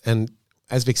 Absolutely. And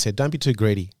as Vic said, don't be too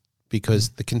greedy, because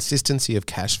the consistency of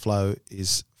cash flow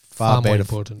is far better. More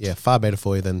important. Far better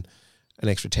for you than an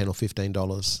extra $10 or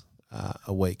 $15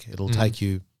 a week. It'll take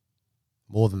you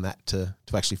more than that to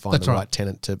actually find the right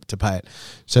tenant to pay it.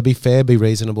 So be fair, be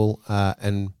reasonable,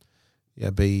 and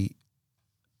be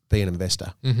an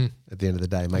investor at the end of the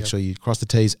day. Make sure you cross the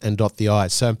T's and dot the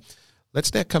I's. So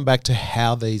let's now come back to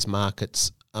how these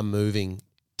markets are moving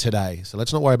today. So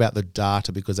let's not worry about the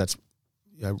data, because that's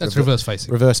reverse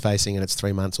facing. Reverse facing, and it's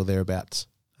 3 months or thereabouts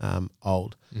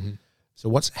old. So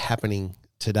what's happening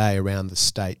today around the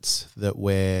states that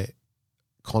we're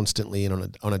constantly in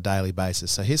on a daily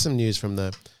basis? So here's some news from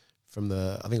the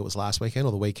I think it was last weekend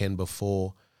or the weekend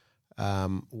before,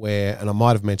 where, and I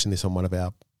might have mentioned this on one of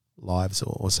our lives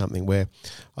or something, where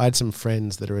I had some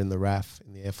friends that are in the RAF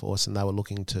in the Air Force, and they were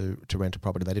looking to rent a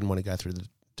property. They didn't want to go through the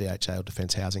DHA or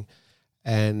Defence Housing,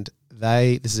 and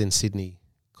this is in Sydney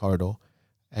corridor,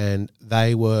 and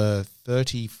they were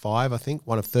 35, I think,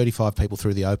 one of 35 people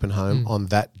through the open home on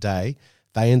that day.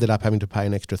 They ended up having to pay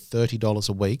an extra $30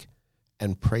 a week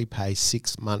and prepay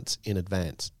 6 months in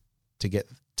advance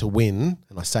to win,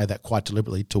 and I say that quite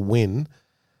deliberately, to win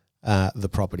the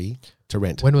property to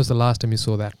rent. When was the last time you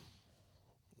saw that?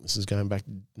 This is going back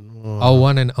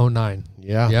 01 and 09.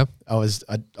 Yeah. Yep.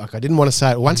 I didn't want to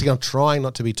say it. Once again, I'm trying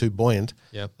not to be too buoyant.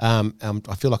 Yep.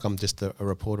 I feel like I'm just a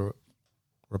reporter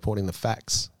reporting the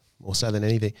facts more so than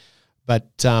anything.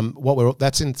 But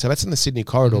that's in the Sydney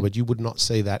corridor, but you would not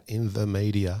see that in the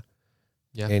media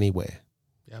anywhere.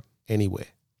 Yep. Anywhere.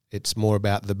 It's more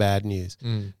about the bad news.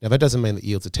 Now, that doesn't mean that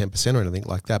yields are 10% or anything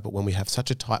like that, but when we have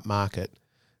such a tight market,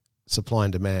 supply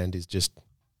and demand is just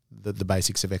the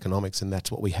basics of economics, and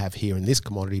that's what we have here in this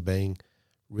commodity being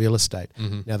real estate.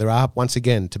 Now, there are, once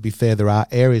again, to be fair, there are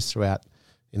areas throughout,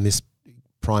 in this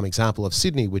prime example of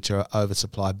Sydney, which are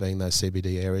oversupplied, being those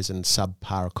CBD areas, and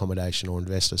subpar accommodation or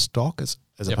investor stock as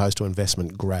opposed to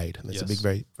investment grade. And there's a big,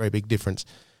 very, very big difference.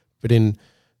 But in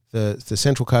the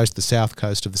central coast, the south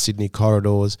coast of the Sydney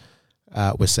corridors,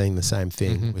 we're seeing the same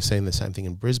thing. We're seeing the same thing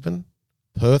in Brisbane.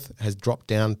 Perth has dropped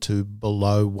down to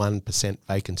below 1%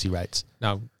 vacancy rates.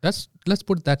 Now, let's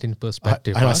put that in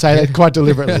perspective. I say that quite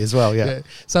deliberately as well, yeah.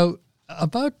 So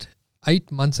about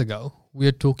 8 months ago, we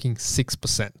were talking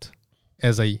 6%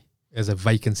 as a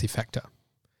vacancy factor.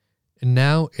 And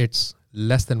now it's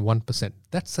less than 1%.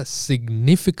 That's a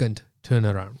significant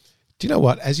turnaround. Do you know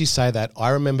what? As you say that, I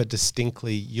remember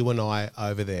distinctly you and I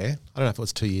over there. I don't know if it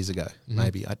was 2 years ago,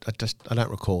 maybe. I don't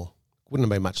recall. Wouldn't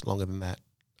have been much longer than that.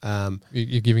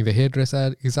 You're giving the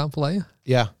hairdresser example, are you?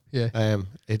 Yeah, I am.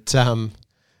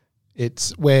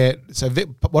 It's where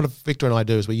what Victor and I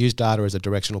do is we use data as a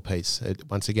directional piece.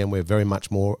 Once again, we're very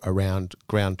much more around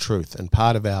ground truth, and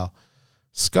part of our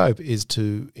scope is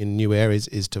in new areas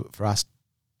for us,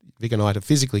 Vic and I, to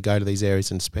physically go to these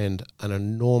areas and spend an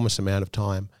enormous amount of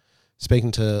time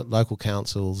speaking to local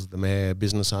councils, the mayor,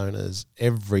 business owners,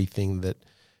 everything that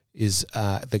is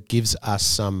that gives us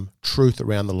some truth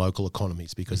around the local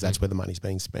economies, because that's where the money's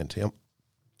being spent. Yeah?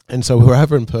 And so we were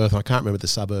over in Perth, I can't remember the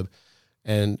suburb,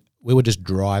 and we were just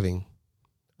driving,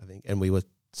 I think, and we were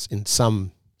in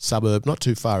some suburb not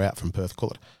too far out from Perth,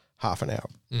 call it half an hour.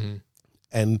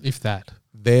 And if that.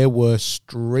 There were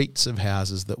streets of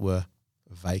houses that were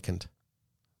vacant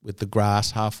with the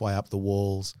grass halfway up the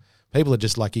walls. People are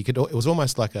just like, it was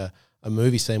almost like a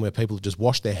movie scene where people just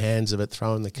washed their hands of it,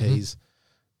 throwing the keys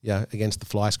against the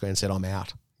fly screen and said, I'm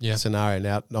out. Scenario.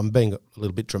 Now, I'm being a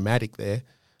little bit dramatic there,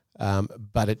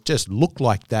 but it just looked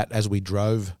like that as we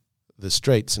drove the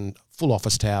streets, and full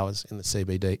office towers in the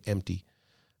CBD empty.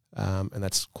 And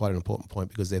that's quite an important point,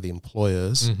 because they're the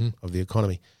employers of the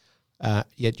economy.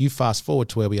 Yet you fast forward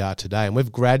to where we are today, and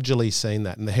we've gradually seen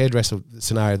that. And the hairdresser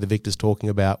scenario that Victor's talking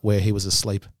about, where he was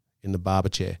asleep in the barber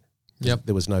chair,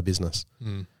 there was no business,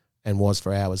 and was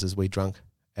for hours as we drunk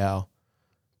our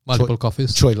multiple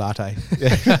coffees, Choi latte.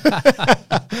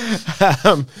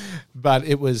 But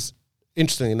it was,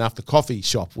 interestingly enough, the coffee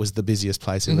shop was the busiest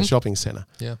place in the shopping centre.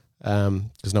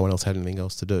 Because no one else had anything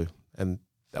else to do. And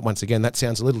once again, that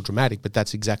sounds a little dramatic, but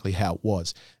that's exactly how it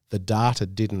was. The data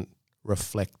didn't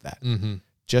reflect that.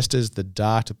 Just as the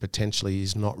data potentially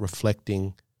is not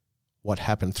reflecting what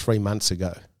happened 3 months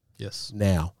ago.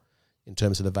 Now, in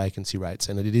terms of the vacancy rates,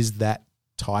 and it is that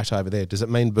tight over there. Does it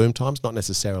mean boom times? Not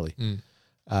necessarily.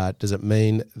 Does it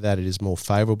mean that it is more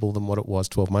favourable than what it was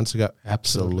 12 months ago?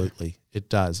 Absolutely, it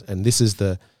does. And this is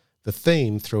the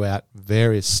theme throughout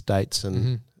various states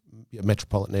and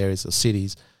metropolitan areas or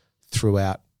cities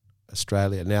throughout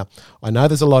Australia. Now, I know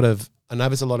there's a lot of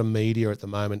media at the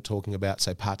moment talking about,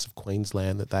 say, parts of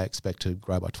Queensland that they expect to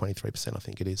grow by 23%, I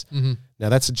think it is. Mm-hmm. Now,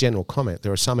 that's a general comment.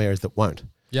 There are some areas that won't.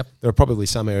 Yep. There are probably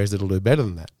some areas that will do better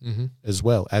than that Mm-hmm. as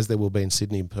well, as there will be in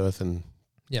Sydney and Perth and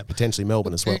potentially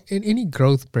Melbourne as well. In any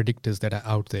growth predictors that are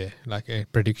out there, like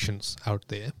predictions out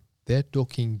there, they're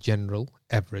talking general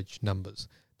average numbers.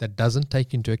 That doesn't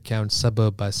take into account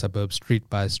suburb by suburb, street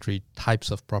by street,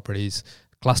 types of properties,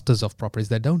 clusters of properties.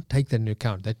 They don't take that into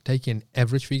account. They take an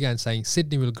average figure and saying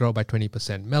Sydney will grow by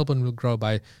 20%, Melbourne will grow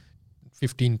by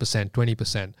 15%,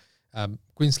 20%.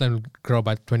 Queensland will grow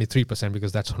by 23%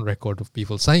 because that's on record of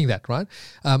people saying that, right?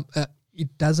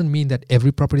 It doesn't mean that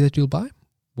every property that you'll buy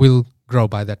will grow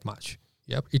by that much.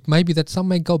 Yep. It may be that some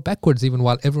may go backwards even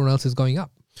while everyone else is going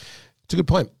up. It's a good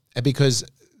point, because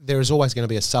there is always going to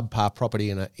be a subpar property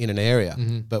in an area.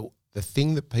 Mm-hmm. But the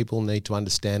thing that people need to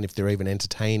understand, if they're even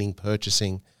entertaining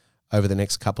purchasing over the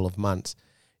next couple of months,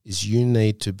 is you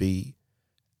need to be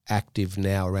active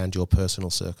now around your personal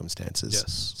circumstances.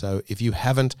 Yes. So if you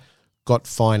haven't got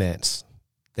finance,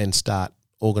 then start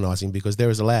organising, because there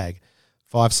is a lag.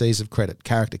 5 C's of credit: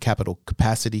 character, capital,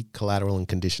 capacity, collateral and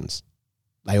conditions.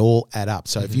 They all add up.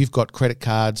 So if you've got credit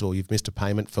cards or you've missed a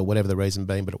payment for whatever the reason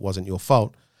being, but it wasn't your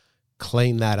fault,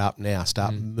 clean that up now.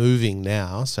 Start moving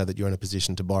now so that you're in a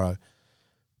position to borrow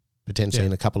potentially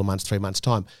in a couple of months, 3 months'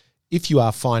 time. If you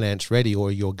are finance ready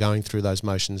or you're going through those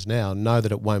motions now, know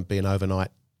that it won't be an overnight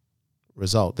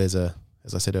result. There's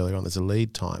as I said earlier on, there's a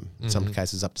lead time. In some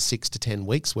cases up to 6 to 10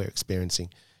 weeks we're experiencing,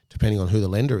 depending on who the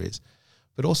lender is.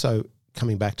 But also,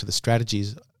 coming back to the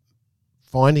strategies,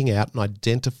 finding out and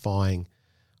identifying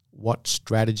what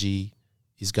strategy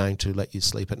is going to let you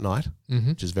sleep at night,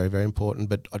 which is very, very important.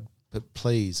 But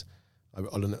please, I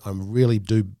really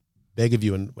do beg of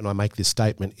you, and when I make this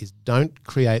statement, is don't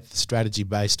create the strategy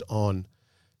based on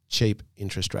cheap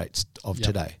interest rates of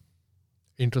today.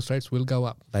 Interest rates will go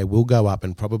up. They will go up,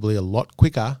 and probably a lot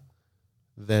quicker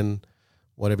than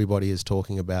what everybody is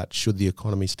talking about should the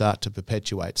economy start to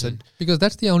perpetuate. So because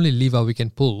that's the only lever we can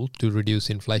pull to reduce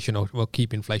inflation or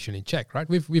keep inflation in check, right?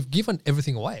 We've given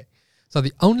everything away. So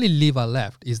the only lever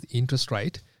left is the interest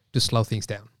rate to slow things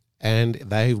down. And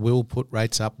they will put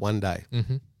rates up one day.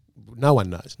 Mm-hmm. No one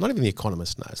knows. Not even the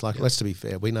economist knows. Let's to be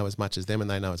fair, we know as much as them and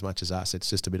they know as much as us. It's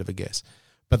just a bit of a guess.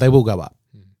 But they will go up.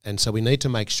 And so we need to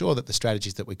make sure that the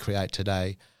strategies that we create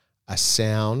today are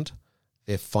sound,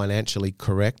 they're financially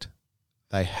correct,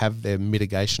 they have their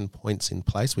mitigation points in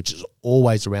place, which is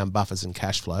always around buffers and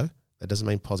cash flow. That doesn't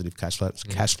mean positive cash flow. It's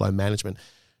cash flow management.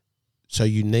 So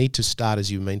you need to start as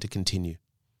you mean to continue.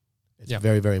 It's a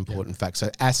very, very important fact.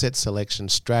 So asset selection,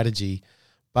 strategy,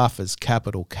 buffers,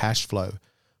 capital, cash flow,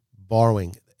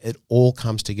 borrowing, it all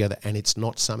comes together, and it's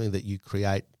not something that you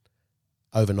create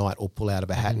overnight or pull out of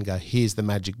a hat and go, here's the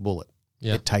magic bullet.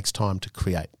 Yeah. It takes time to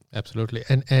create. Absolutely.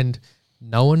 And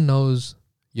no one knows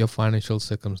your financial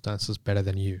circumstances better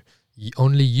than you.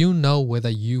 Only you know whether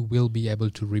you will be able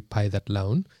to repay that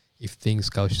loan if things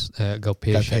go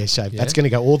pear-shaped. Yeah? That's going to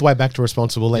go all the way back to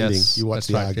responsible lending. Yes, you watch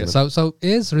the argument. Yeah. So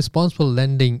as responsible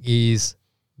lending is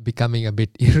becoming a bit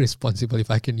irresponsible, if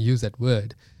I can use that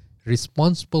word,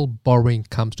 responsible borrowing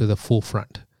comes to the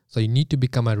forefront. So you need to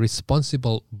become a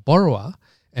responsible borrower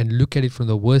and look at it from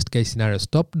the worst case scenario.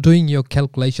 Stop doing your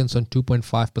calculations on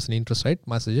 2.5% interest rate.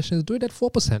 My suggestion is do it at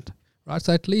 4%. Right?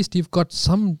 So at least you've got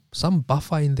some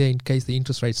buffer in there in case the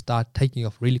interest rates start taking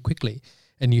off really quickly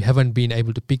and you haven't been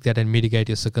able to pick that and mitigate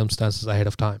your circumstances ahead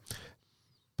of time.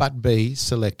 But be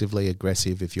selectively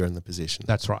aggressive if you're in the position.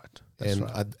 That's right.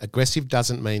 Aggressive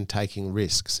doesn't mean taking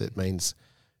risks. It means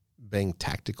being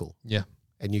tactical. Yeah.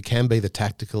 And you can be the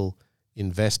tactical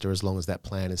investor as long as that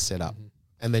plan is set up.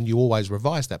 And then you always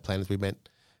revise that plan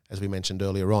as we mentioned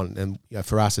earlier on. And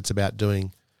for us, it's about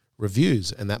doing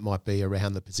reviews, and that might be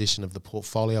around the position of the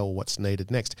portfolio or what's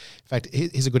needed next. In fact,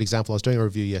 here's a good example. I was doing a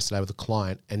review yesterday with a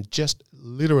client, and just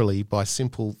literally by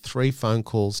simple 3 phone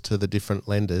calls to the different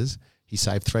lenders, he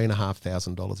saved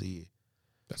 $3,500 a year.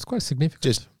 That's quite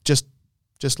significant.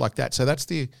 Just like that. So that's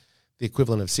the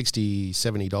equivalent of $60,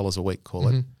 $70 a week, call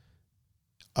it,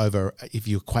 over if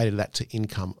you equated that to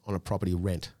income on a property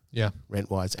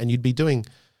rent-wise. And you'd be doing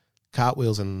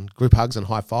cartwheels and group hugs and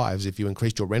high fives if you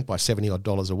increased your rent by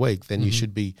 $70 a week. Then you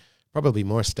should be probably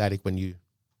more ecstatic when you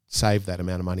save that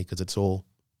amount of money because it's all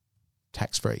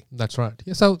tax-free. That's right.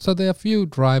 Yeah, so there are a few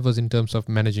drivers in terms of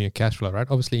managing your cash flow, right?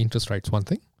 Obviously, interest rate's one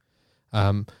thing.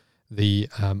 The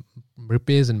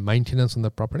repairs and maintenance on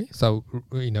the property. So,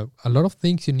 a lot of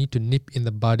things you need to nip in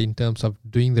the bud in terms of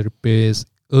doing the repairs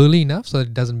early enough so that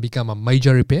it doesn't become a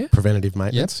major repair. Preventative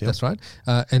maintenance. Yep, that's right.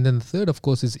 And then the third, of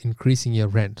course, is increasing your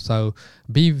rent. So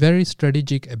be very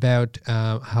strategic about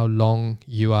how long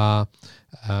you are,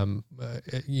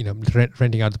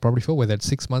 renting out the property for, whether it's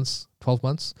 6 months, 12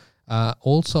 months.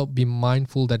 Also be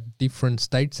mindful that different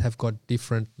states have got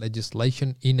different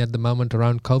legislation in at the moment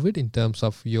around COVID in terms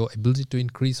of your ability to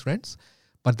increase rents.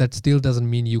 But that still doesn't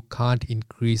mean you can't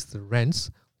increase the rents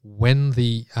when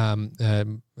the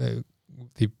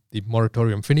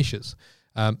moratorium finishes.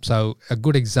 So a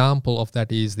good example of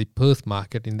that is the Perth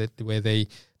market, in that where the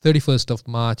 31st of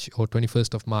March or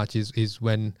 21st of March is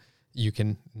when you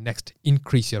can next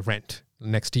increase your rent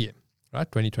next year, right?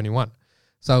 2021.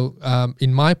 So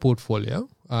in my portfolio,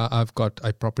 I've got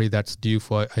a property that's due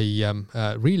for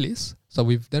a release. So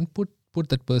we've then put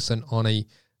that person on a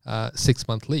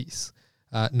 6-month lease,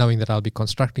 knowing that I'll be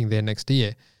constructing there next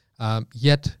year.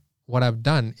 Yet what I've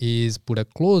done is put a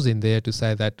clause in there to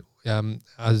say that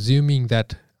assuming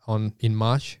that in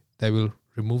March they will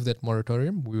remove that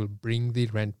moratorium, we will bring the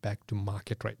rent back to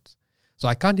market rates. So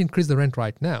I can't increase the rent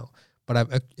right now, but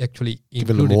I've actually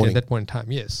included it at that point in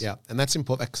time. Yes. Yeah, and that's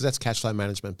important because that's cash flow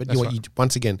management. But That's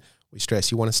once again, we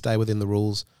stress you want to stay within the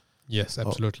rules. Yes,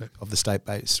 absolutely. Of the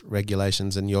state-based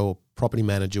regulations, and your property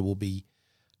manager will be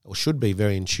or should be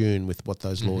very in tune with what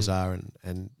those laws are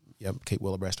and keep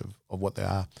well abreast of what they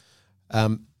are.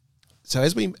 So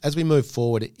as we move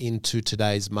forward into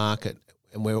today's market,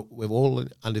 and we're all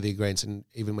under the agreement, and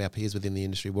even our peers within the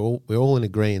industry, we're all in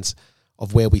agreement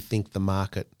of where we think the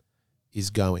market is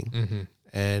going.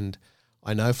 And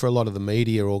I know for a lot of the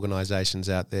media organisations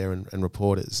out there and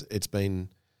reporters, it's been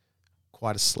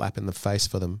quite a slap in the face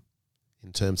for them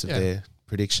in terms of their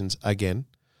predictions again.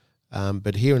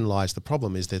 But herein lies the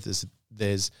problem: is that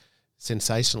there's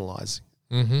sensationalising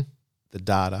the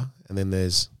data, and then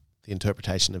there's the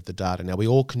interpretation of the data. Now, we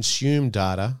all consume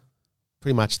data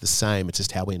pretty much the same. It's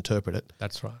just how we interpret it.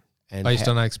 That's right. And based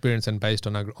on our experience and based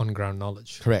on our on-ground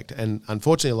knowledge. Correct. And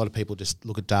unfortunately, a lot of people just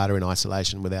look at data in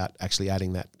isolation without actually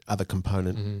adding that other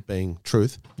component being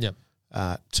truth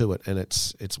to it. And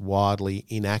it's wildly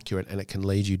inaccurate, and it can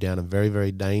lead you down a very,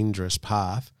 very dangerous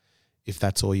path if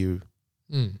that's all you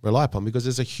rely upon, because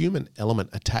there's a human element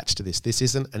attached to this. This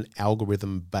isn't an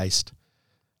algorithm-based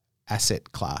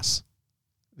asset class.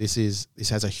 This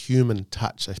has a human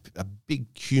touch, a big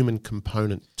human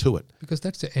component to it. Because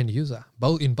that's the end user,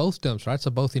 in both terms, right?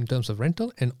 So both in terms of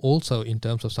rental and also in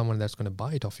terms of someone that's going to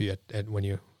buy it off you at when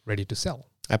you're ready to sell.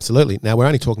 Absolutely. Now, we're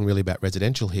only talking really about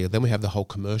residential here. Then we have the whole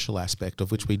commercial aspect,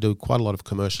 of which we do quite a lot of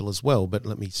commercial as well. But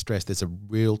let me stress, there's a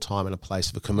real time and a place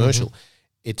for commercial.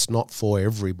 It's not for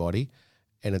everybody,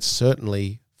 and it's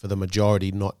certainly for the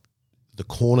majority not the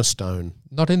cornerstone.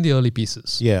 Not in the early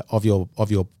pieces. Yeah, of your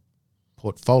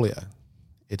portfolio.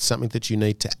 It's something that you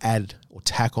need to add or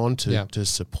tack onto to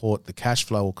support the cash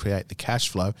flow or create the cash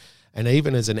flow. And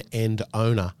even as an end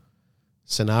owner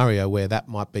scenario, where that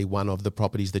might be one of the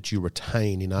properties that you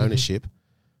retain in ownership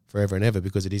forever and ever,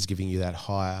 because it is giving you that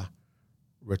higher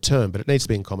return. But it needs to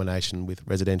be in combination with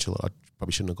residential. I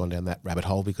probably shouldn't have gone down that rabbit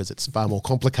hole because it's far more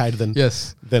complicated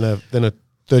than a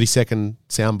 30-second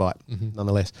soundbite,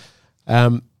 nonetheless.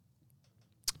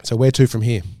 So where to from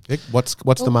here, Vic? What's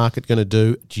the market going to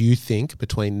do you think,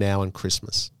 between now and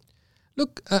Christmas?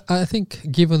 Look, I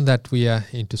think given that we are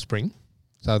into spring,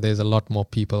 so there's a lot more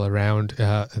people around,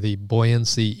 the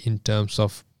buoyancy in terms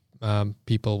of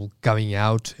people going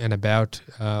out and about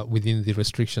within the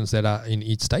restrictions that are in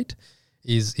each state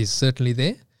is certainly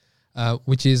there,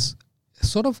 which is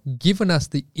sort of given us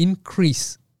the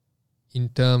increase in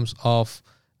terms of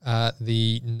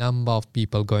the number of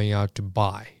people going out to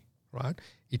buy, right?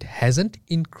 It hasn't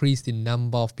increased the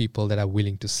number of people that are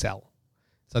willing to sell.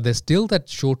 So there's still that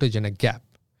shortage and a gap.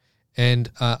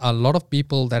 And a lot of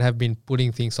people that have been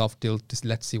putting things off till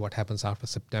let's see what happens after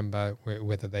September,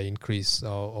 whether they increase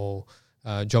or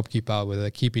JobKeeper, whether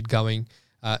they keep it going.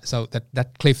 So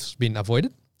that cliff's been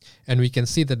avoided. And we can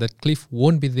see that the cliff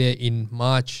won't be there in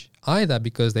March either,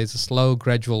 because there's a slow,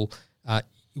 gradual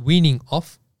weaning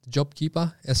off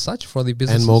JobKeeper as such for the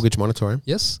businesses. And mortgage moratorium.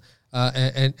 Yes.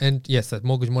 And yes, that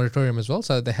mortgage moratorium as well.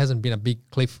 So there hasn't been a big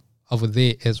cliff over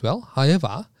there as well.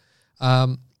 However,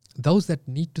 those that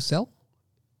need to sell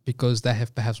because they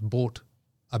have perhaps bought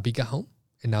a bigger home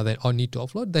and now they need to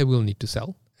offload, they will need to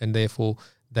sell, and therefore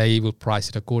they will price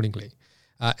it accordingly.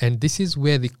 And this is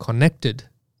where the connected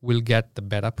will get the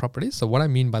better properties. So what I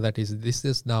mean by that is this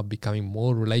is now becoming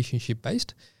more relationship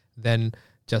based than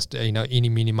just eeny,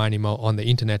 meeny, miny, mo on the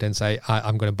internet and say,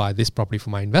 I'm going to buy this property for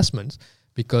my investments.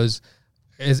 Because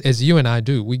as you and I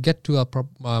do, we get to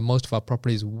most of our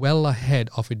properties well ahead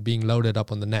of it being loaded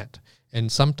up on the net.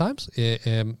 And sometimes,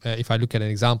 if I look at an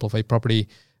example of a property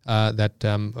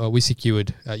that we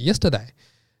secured yesterday,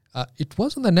 it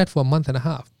was on the net for a month and a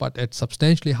half, but at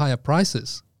substantially higher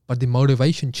prices. But the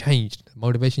motivation changed. The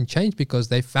motivation changed because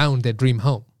they found their dream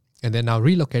home and they're now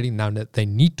relocating now that they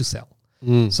need to sell.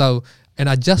 So an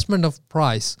adjustment of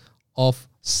price of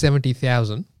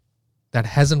 70,000 that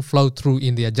hasn't flowed through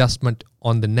in the adjustment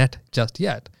on the net just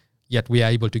yet we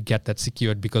are able to get that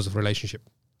secured because of relationship.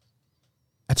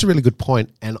 That's a really good point.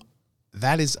 And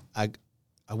that is, I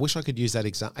wish I could use that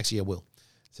example. Actually, I will.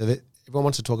 So that everyone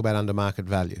wants to talk about under market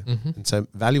value. And so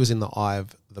value is in the eye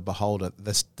of the beholder.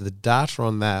 The data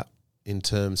on that in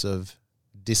terms of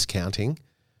discounting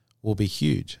will be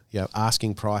huge.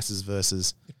 Asking prices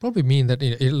versus... It probably mean that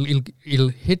it'll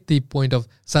hit the point of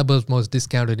suburbs most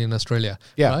discounted in Australia.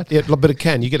 Yeah, right? But it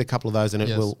can. You get a couple of those and it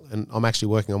Yes. will... And I'm actually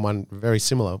working on one very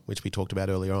similar, which we talked about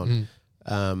earlier on,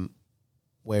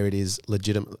 where it is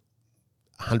legitimate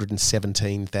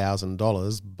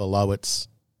 $117,000 below its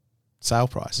sale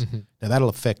price. Now, that'll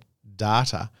affect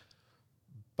data,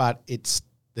 but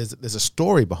there's a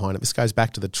story behind it. This goes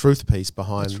back to the truth piece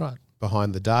behind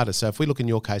the data. So if we look in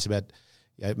your case about,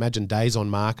 imagine days on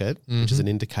market, which is an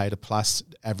indicator plus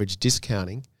average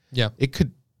discounting, it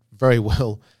could very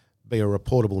well be a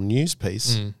reportable news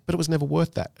piece, but it was never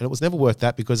worth that. And it was never worth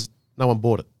that because no one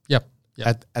bought it.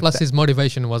 Plus his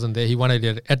motivation wasn't there. He wanted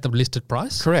it at the listed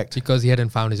price. Correct. Because he hadn't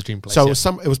found his dream place. So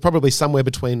it was probably somewhere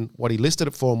between what he listed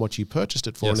it for and what you purchased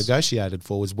it for and negotiated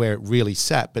for was where it really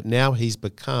sat. But now he's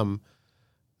become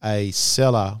a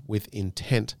seller with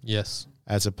intent. Yes.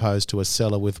 As opposed to a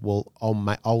seller with, well,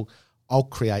 I'll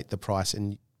create the price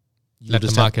and you let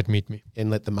the market meet me.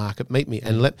 And let the market meet me.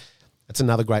 And that's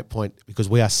another great point because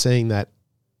we are seeing that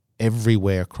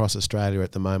everywhere across Australia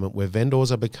at the moment where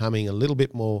vendors are becoming a little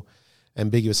bit more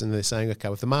ambiguous and they're saying,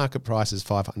 okay, if the market price is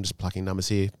I'm just plucking numbers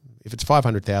here. If it's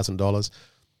 $500,000,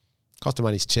 cost of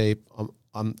money is cheap.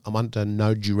 I'm under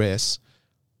no duress.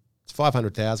 It's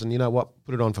 $500,000. You know what?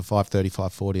 Put it on for $530,000,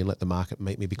 $540,000 and let the market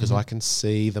meet me because I can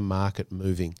see the market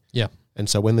moving. Yeah. And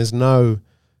so when there's no,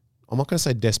 I'm not going to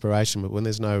say desperation, but when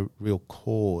there's no real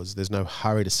cause, there's no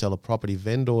hurry to sell a property,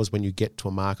 vendors, when you get to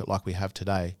a market like we have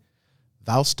today,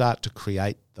 they'll start to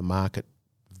create the market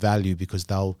value because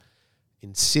they'll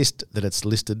insist that it's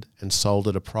listed and sold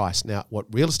at a price. Now, what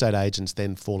real estate agents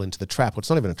then fall into the trap, well,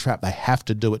 it's not even a trap, they have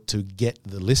to do it to get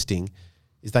the listing,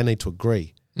 is they need to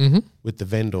agree with the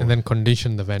vendor. And then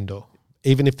condition the vendor.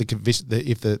 Even if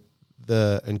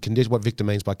what Victor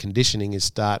means by conditioning is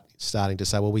starting to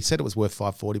say, well, we said it was worth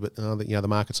 $540, but the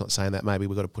market's not saying that, maybe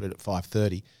we've got to put it at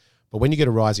 $530. But when you get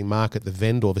a rising market, the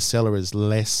vendor, the seller is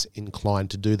less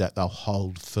inclined to do that. They'll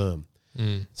hold firm.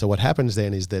 So what happens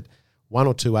then is that one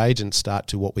or two agents start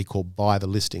to what we call buy the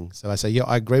listing. So they say,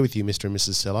 I agree with you, Mr. and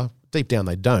Mrs. Seller. Deep down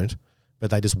they don't, but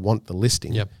they just want the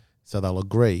listing. So they'll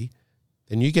agree.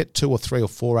 Then you get 2 or 3 or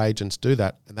 4 agents do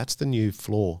that, and that's the new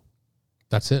floor.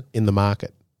 That's it. In the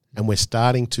market. And we're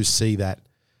starting to see that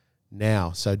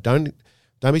now. So don't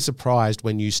be surprised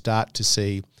when you start to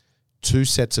see 2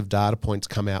 sets of data points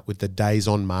come out with the days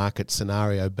on market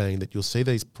scenario being that you'll see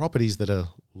these properties that are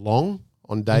long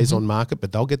on days on market,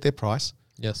 but they'll get their price.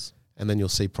 Yes. And then you'll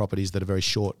see properties that are very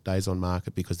short days on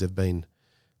market because they've been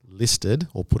listed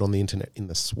or put on the internet in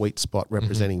the sweet spot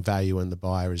representing value and the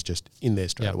buyer is just in there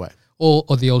straight away. Or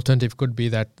the alternative could be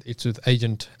that it's with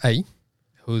agent A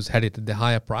who's had it at the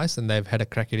higher price and they've had a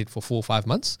crack at it for 4 or 5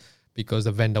 months because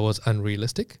the vendor was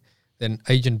unrealistic. Then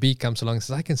agent B comes along and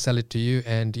says, I can sell it to you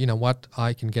and you know what,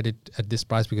 I can get it at this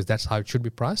price because that's how it should be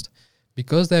priced.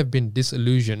 Because they've been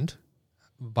disillusioned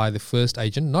by the first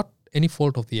agent, not any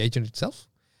fault of the agent itself,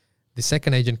 the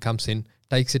second agent comes in,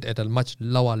 takes it at a much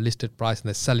lower listed price and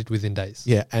they sell it within days.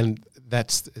 Yeah, and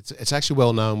it's actually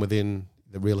well known within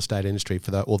the real estate industry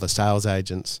for all the sales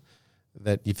agents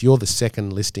that if you're the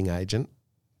second listing agent,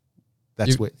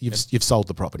 that's where you've sold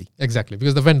the property. Exactly,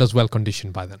 because the vendor's well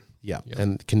conditioned by then. Yeah.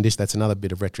 And that's another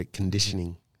bit of rhetoric,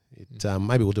 conditioning.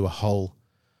 Maybe we'll do a whole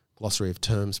glossary of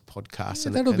terms podcast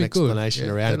and an explanation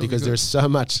around it because there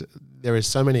is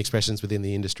so many expressions within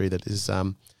the industry that is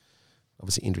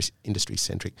obviously industry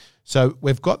centric. So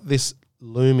we've got this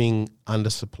looming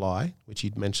undersupply, which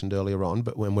you'd mentioned earlier on,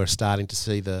 but when we're starting to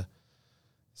see that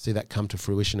come to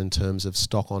fruition in terms of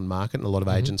stock on market, and a lot of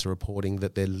agents are reporting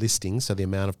that their listings, so the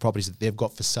amount of properties that they've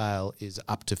got for sale is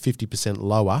up to 50%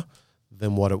 lower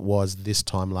than what it was this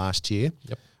time last year.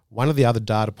 Yep. One of the other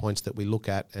data points that we look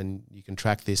at, and you can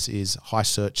track this, is high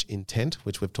search intent,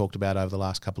 which we've talked about over the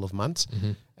last couple of months.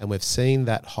 And we've seen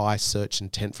that high search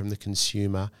intent from the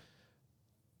consumer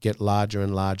get larger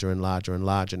and larger and larger and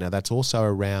larger. Now, that's also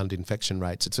around infection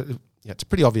rates. It's a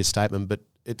pretty obvious statement, but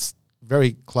it's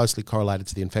very closely correlated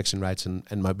to the infection rates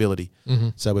and mobility.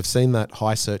 So we've seen that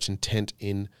high search intent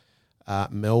in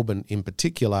Melbourne in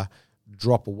particular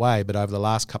drop away, but over the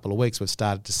last couple of weeks we've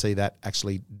started to see that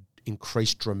actually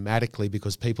increase dramatically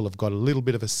because people have got a little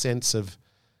bit of a sense of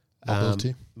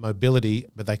mobility,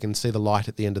 but they can see the light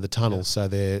at the end of the tunnel. Yeah. So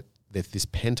this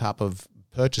pent up of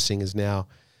purchasing is now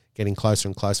getting closer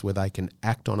and closer where they can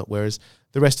act on it, whereas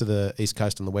the rest of the East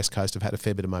Coast and the West Coast have had a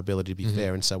fair bit of mobility, to be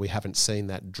fair, and so we haven't seen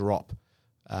that drop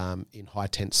in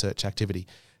high-intent search activity.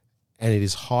 And it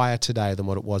is higher today than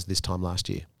what it was this time last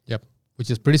year. Yep, which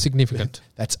is pretty significant.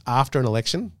 That's after an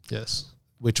election. Yes.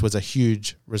 Which was a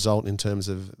huge result in terms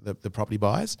of the property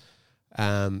buyers.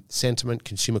 Sentiment,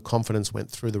 consumer confidence went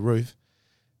through the roof.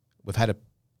 We've had a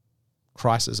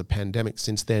crisis, a pandemic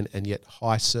since then, and yet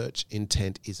high search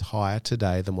intent is higher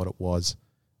today than what it was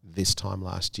this time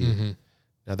last year.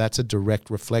 Now, that's a direct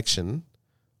reflection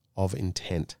of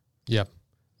intent. Yep.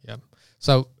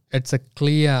 So it's a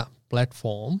clear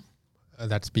platform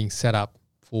that's being set up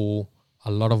for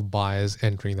a lot of buyers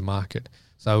entering the market.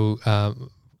 So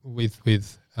with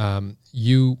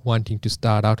you wanting to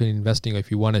start out in investing, or if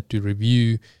you wanted to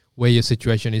review where your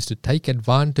situation is, to take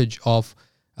advantage of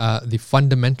the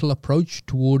fundamental approach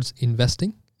towards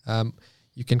investing,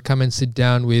 you can come and sit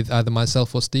down with either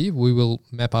myself or Steve. We will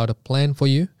map out a plan for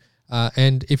you.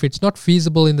 And if it's not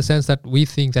feasible in the sense that we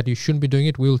think that you shouldn't be doing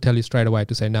it, we will tell you straight away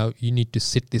to say, no, you need to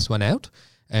sit this one out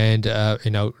and,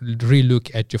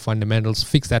 relook at your fundamentals,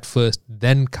 fix that first,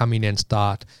 then come in and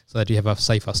start so that you have a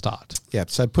safer start. Yeah,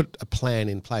 so put a plan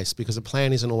in place, because a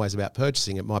plan isn't always about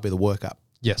purchasing. It might be the workup.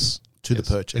 Yes. To the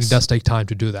purchase. And it does take time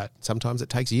to do that. Sometimes it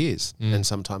takes years and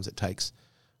sometimes it takes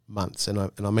months. And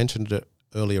I mentioned it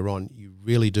earlier on, you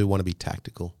really do want to be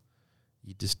tactical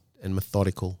and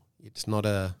methodical. It's not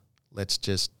let's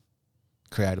just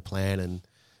create a plan and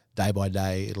day by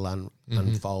day it'll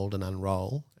unfold and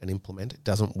unroll and implement. It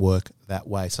doesn't work that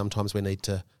way. Sometimes we need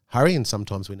to hurry and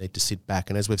sometimes we need to sit back.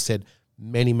 And as we've said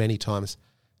many, many times,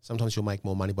 sometimes you'll make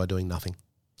more money by doing nothing.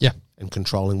 Yeah. And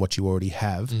controlling what you already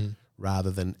have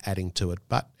rather than adding to it.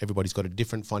 But everybody's got a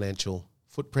different financial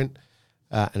footprint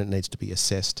and it needs to be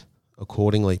assessed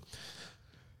accordingly.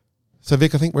 So,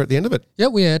 Vic, I think we're at the end of it. Yeah,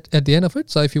 we're at the end of it.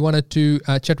 So if you wanted to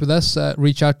chat with us,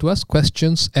 reach out to us,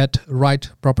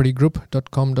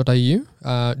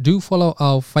 questions@rightpropertygroup.com.au. Do follow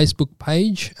our Facebook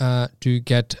page to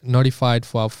get notified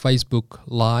for our Facebook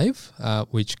Live,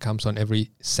 which comes on every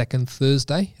second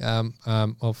Thursday of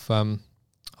the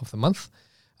month.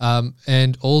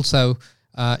 And also,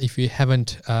 if you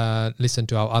haven't listened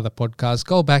to our other podcasts,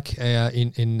 go back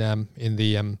in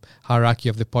the hierarchy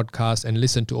of the podcast and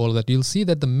listen to all of that. You'll see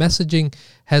that the messaging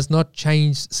has not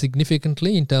changed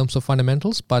significantly in terms of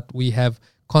fundamentals, but we have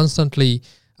constantly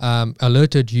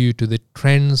alerted you to the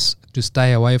trends to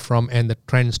stay away from and the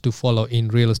trends to follow in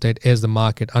real estate as the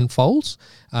market unfolds.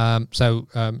 So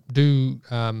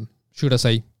shoot us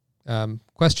a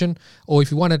question, or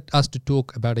if you wanted us to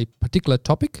talk about a particular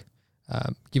topic,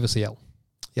 give us a yell.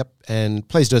 Yep, and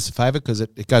please do us a favour, because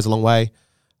it goes a long way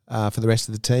for the rest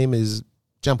of the team, is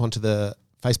jump onto the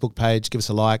Facebook page, give us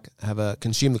a like,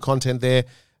 consume the content there.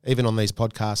 Even on these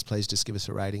podcasts, please just give us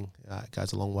a rating. It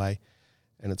goes a long way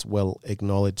and it's well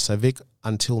acknowledged. So Vic,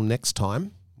 until next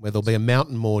time, where there'll be a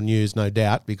mountain more news, no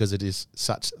doubt, because it is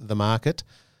such the market,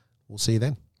 we'll see you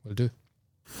then. Will do.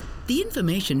 The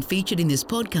information featured in this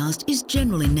podcast is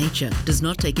general in nature, does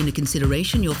not take into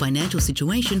consideration your financial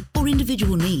situation or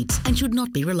individual needs, and should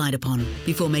not be relied upon.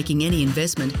 Before making any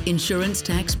investment, insurance,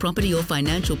 tax, property or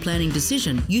financial planning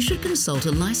decision, you should consult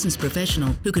a licensed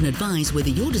professional who can advise whether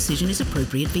your decision is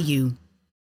appropriate for you.